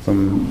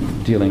 from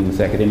dealing with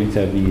academics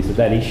over the years,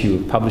 that issue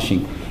of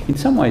publishing in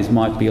some ways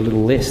might be a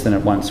little less than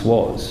it once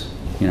was.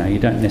 You know, you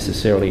don't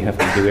necessarily have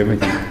to do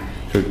everything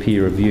through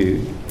peer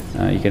review.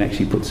 You can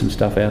actually put some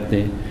stuff out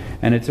there,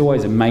 and it's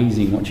always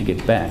amazing what you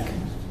get back.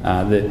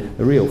 The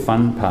real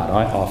fun part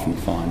I often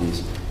find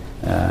is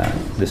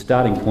the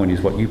starting point is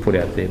what you put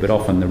out there, but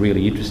often the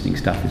really interesting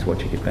stuff is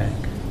what you get back.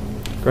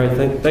 Great,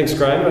 thanks,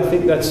 Graham. I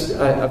think that's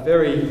a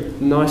very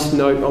nice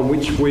note on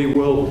which we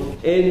will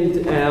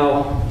end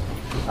our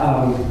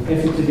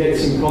effort to get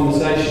some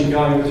conversation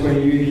going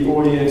between you, the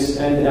audience,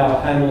 and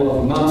our panel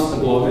of master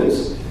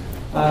bloggers.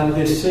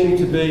 There seem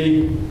to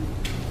be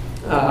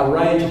a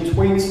range of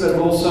tweets that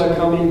have also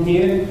come in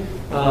here.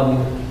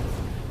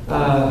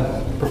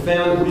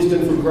 Profound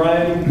wisdom from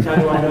Graham. How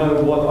do I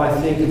know what I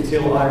think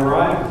until I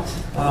write?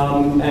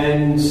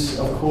 And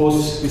of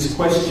course, this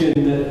question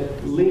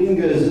that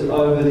lingers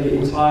over the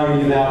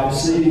entirety of our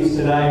proceedings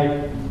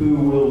today: who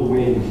will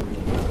win?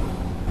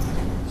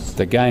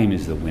 The game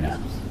is the winner.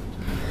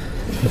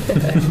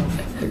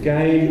 The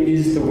game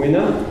is the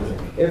winner.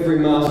 Every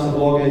master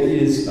blogger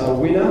is a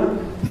winner.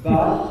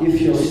 But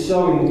if you're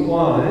so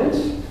inclined,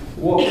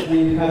 what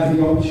we have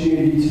the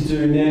opportunity to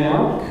do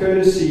now,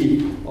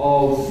 courtesy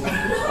of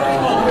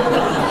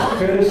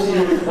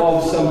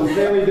some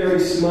very, very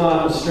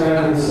smart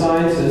Australian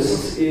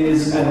scientists,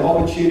 is an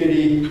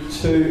opportunity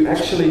to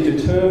actually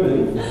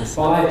determine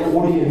by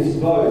audience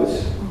vote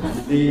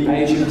the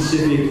Asia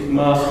Pacific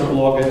Master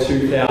Blogger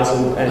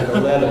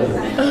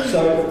 2011.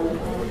 So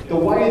the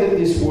way that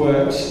this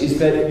works is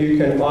that you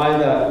can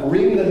either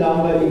ring the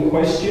number in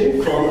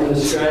question from an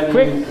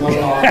Australian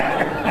mobile,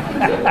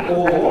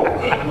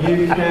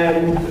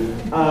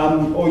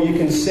 or you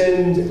can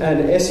send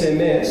an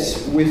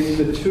SMS with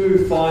the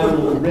two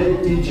final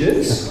red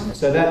digits.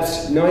 So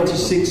that's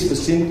 96 for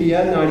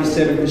Cynthia,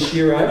 97 for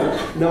Shiro,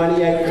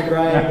 98 for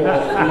Graham, or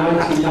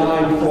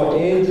 99 for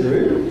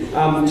Andrew,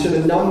 to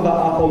the number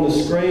up on the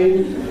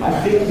screen. I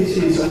think this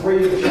is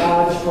free of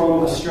charge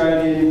from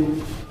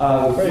Australian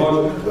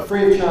mobile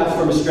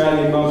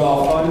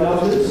phone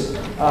numbers,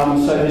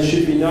 so there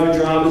should be no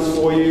dramas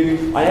for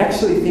you. I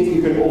actually think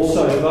you can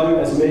also vote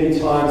as many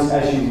times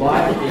as you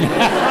like.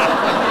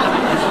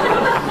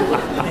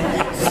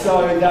 So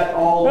that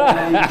old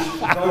age,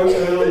 vote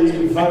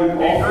early, vote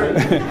often,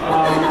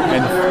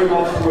 very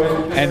much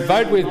worth. And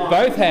vote with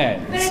both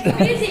hands. But it's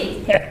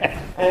busy.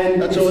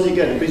 And that's all you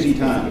get, a busy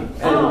tone.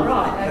 Oh,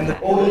 right. And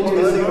all you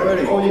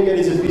get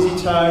is a busy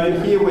tone,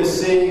 and here we're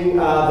seeing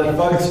the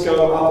votes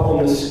go up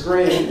on the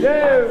screen. We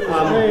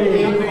don't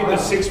need the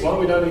 6-1,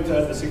 we don't need to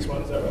have the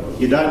 6-1, is that right?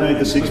 You don't need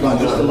the 6-1,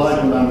 just the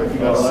local number if you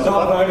go local.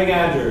 Stop voting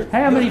Andrew.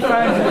 How many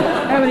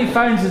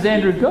phones has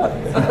Andrew got?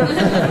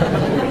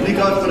 I think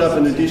I've put up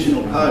an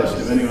additional post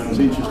if anyone's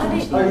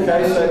interested.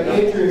 Okay, so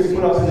Andrew's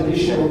put up an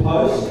additional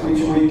post, which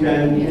we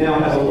can now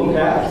have a look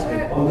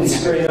at on this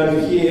screen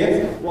over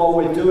here. While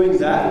we're doing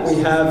that, we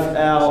have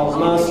our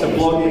master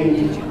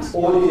blogging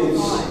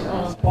audience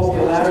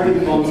popularity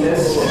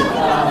contest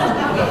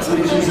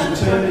which is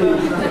determining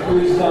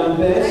who's done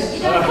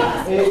best.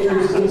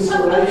 Andrew's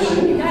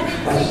inspiration,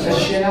 a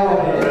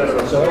shower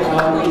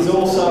head, is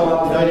also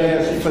up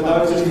there for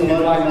those of you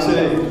who'd like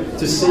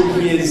to see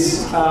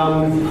his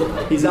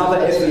other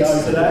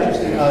efforts today.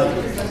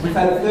 We've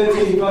had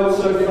 13 votes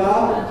so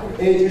far.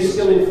 Andrew's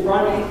still in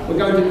front. We're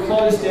going to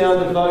close down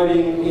the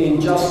voting in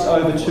just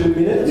over 2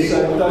 minutes.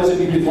 So those of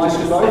you who'd like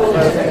to vote,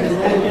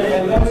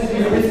 and those of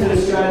you with an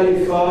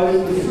Australian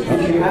phone,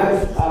 if you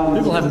have an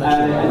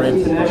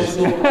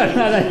international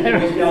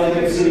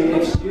delegate sitting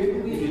next to you,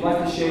 if you'd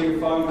like to share your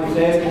phone with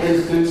them,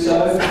 please do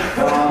so.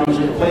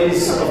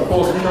 Please, of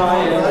course, try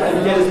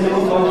and get as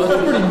many votes.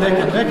 It's pretty neck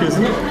and neck,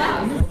 isn't it?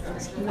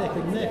 It's neck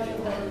and neck.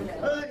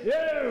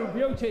 Yo,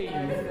 beauty!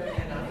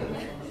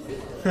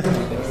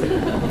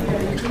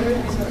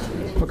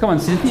 Well, come on,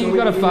 Cynthia, you've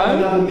got a phone?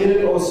 Another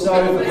minute or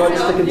so for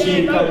votes to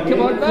continue.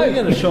 Come on, Can we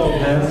get a show of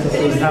hands to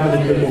see how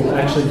many people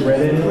actually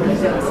read it? Can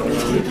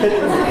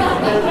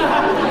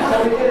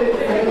we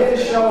get a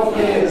show of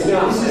hands?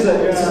 Now, this is a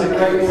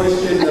great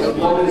question that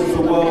bloggers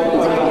the world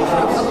over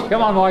ask.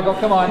 Come on, Michael,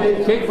 come on.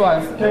 Keep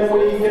going. Can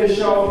we get a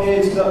show of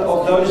hands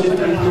of those of you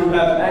who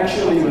have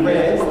actually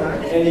read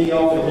any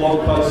of the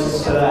blog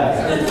posts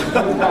today?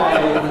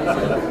 Okay.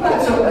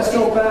 That's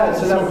not bad.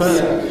 So that would be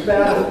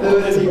about a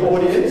third of the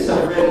audience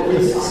have read at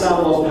least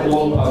some of the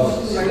blog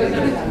posts.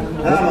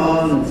 Come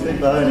on, keep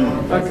voting.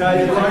 Okay,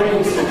 the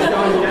voting's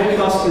going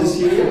gangbusters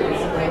here.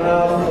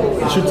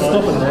 You should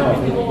stop it now.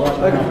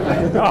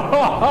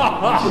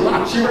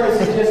 Shiro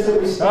suggests that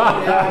we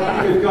start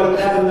now. We've got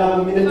about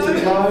another minute to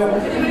go.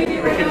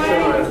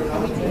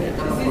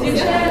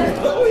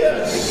 Oh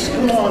yes,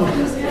 come on.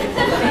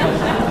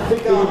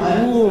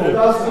 It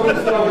does look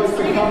as though it's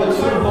become a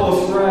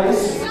two-horse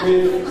race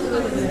with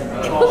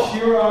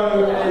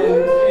Shiro and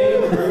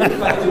Andrew,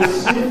 but with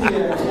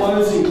Cynthia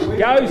closing quickly.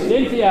 Go,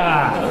 Cynthia!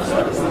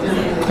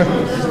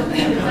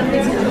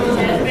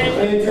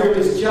 Andrew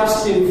is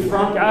just in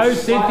front. Go,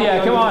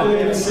 Cynthia, come on.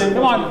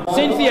 Come on,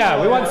 Cynthia,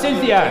 we want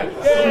Cynthia.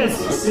 Yes!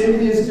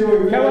 Cynthia's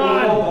doing very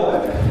well,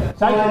 though.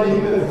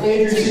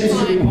 Andrew seems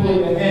to be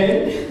pulling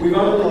ahead. We've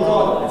only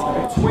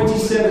got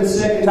 27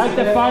 seconds. Take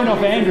the phone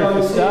off Andrew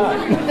for start.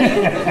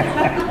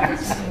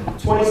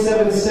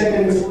 27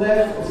 seconds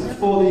left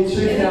for the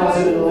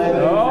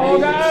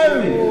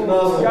 2011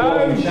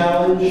 Master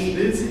Challenge.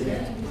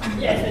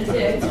 Yes, it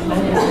is.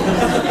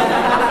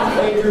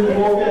 Andrew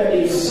Walker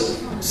is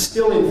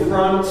still in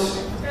front.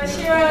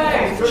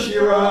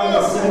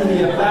 Shiro,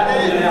 Cynthia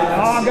battling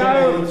out.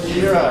 Go!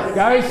 Shiro.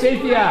 Go,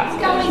 Cynthia!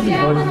 It's going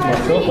down when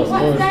I'm reading.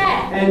 What's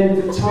that?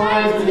 And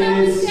time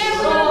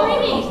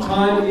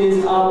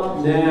is up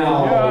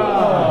now.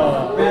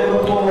 Yeah. Round of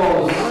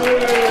applause.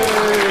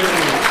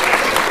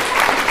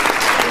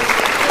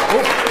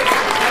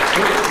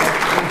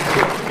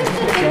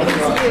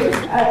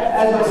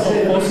 As I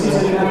said, this is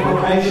an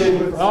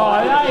application.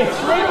 Oh, no, it's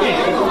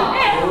rigging!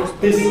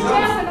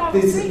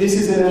 This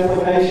is an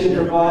application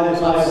provided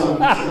by some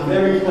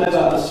very clever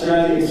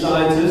Australian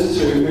scientists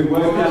who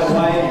worked out a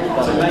way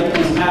to make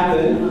this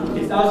happen.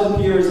 It does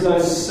appear as though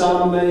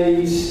some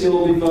may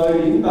still be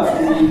voting, but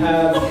we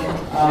have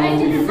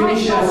we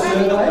finished our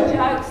survey.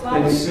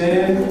 Thanks,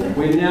 Sam.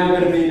 We're now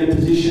going to be in a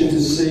position to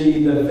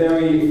see the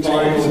very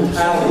final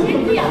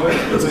tally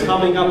that's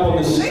coming up on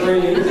the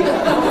screen.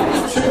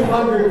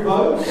 200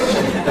 votes.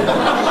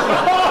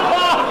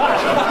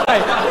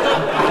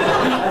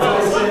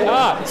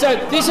 So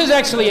this is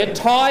actually a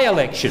tie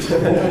election.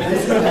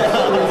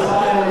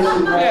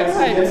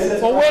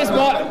 Where's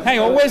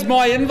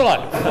my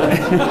envelope?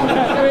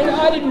 I mean,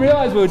 I didn't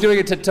realise we were doing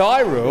it to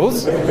tie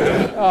rules.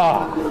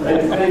 Oh.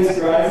 Thanks,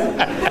 Graham.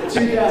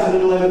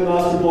 2011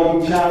 Master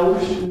Blogging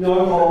Challenge,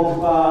 no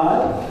holds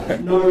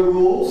barred, no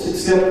rules,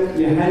 except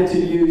you had to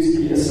use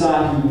the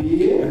Asahi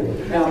beer.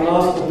 Our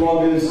Master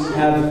Bloggers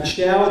have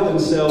showered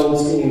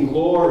themselves in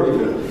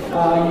glory.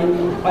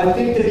 I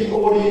think that the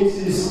audience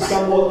is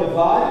somewhat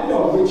divided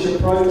on which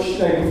approach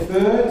they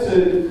prefer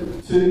to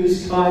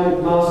this kind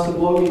of Master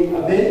Blogging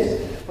event.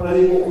 But I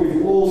think what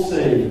we've all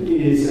seen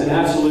is an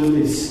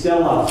absolutely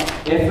stellar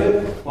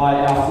effort by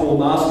our 4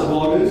 Master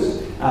Bloggers.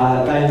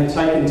 They have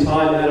taken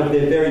time out of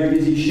their very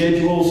busy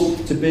schedules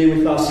to be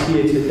with us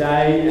here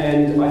today,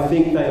 and I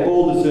think they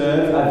all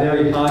deserve a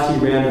very hearty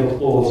round of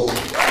applause.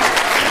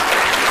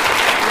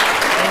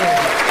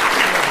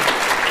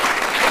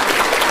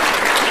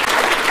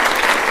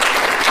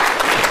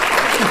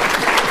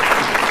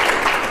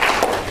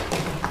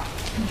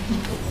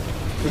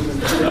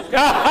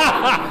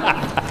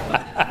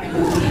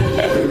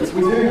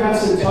 We do have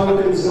some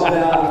tokens of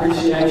our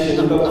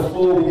appreciation, but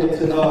before we get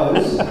to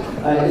those,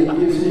 it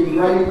gives me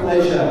great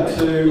pleasure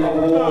to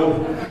award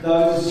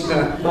those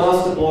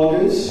Master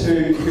Bloggers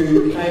who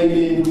came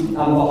in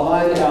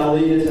behind our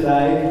leader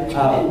today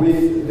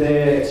with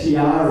their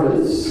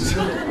tiaras,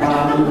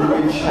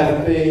 which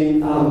have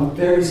been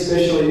very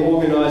specially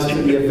organised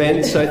for the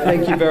event. So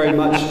thank you very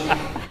much.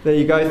 There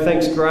you go.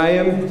 Thanks,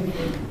 Graham.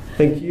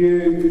 Thank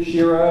you,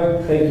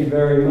 Shiro. Thank you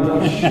very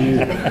much.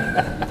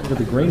 Look at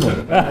the green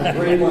one. The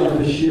green one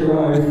for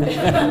Shiro.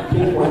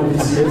 Pink one for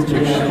Cynthia.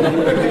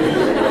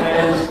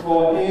 And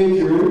for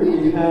Andrew,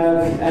 we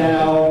have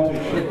our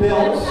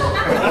belt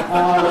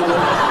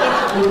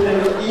with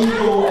an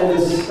eagle and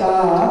a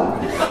star.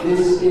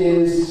 This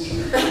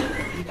is,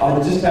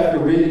 I just have to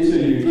read it to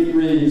you. It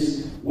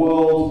reads,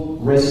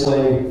 World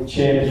Wrestling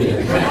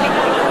Champion.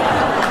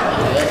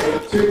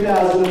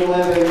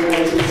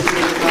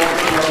 2011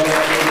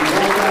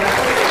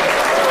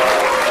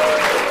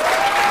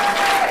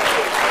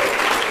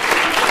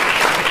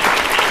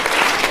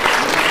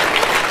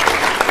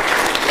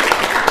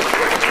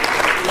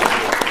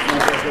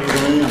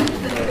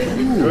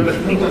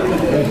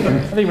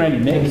 I think Randy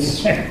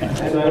next.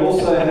 And I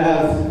also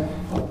have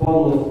a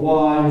bottle of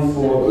wine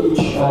for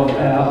each of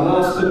our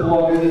master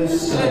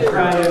bloggers,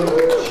 Graham,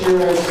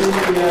 Shiro,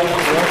 Cynthia.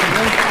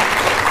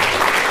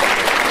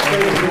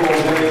 Thank you all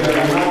very,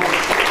 very much.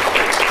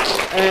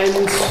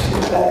 And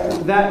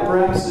that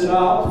wraps it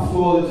up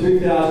for the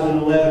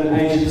 2011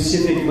 Asia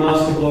Pacific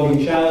Master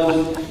Blogging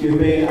Challenge. You've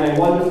been a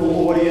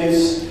wonderful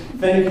audience.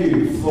 Thank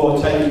you for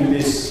taking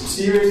this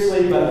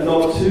seriously, but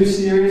not too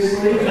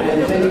seriously.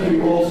 And thank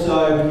you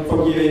also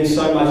for giving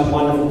so much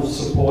wonderful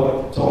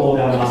support to all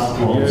of our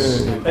master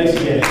bloggers.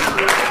 Thanks again.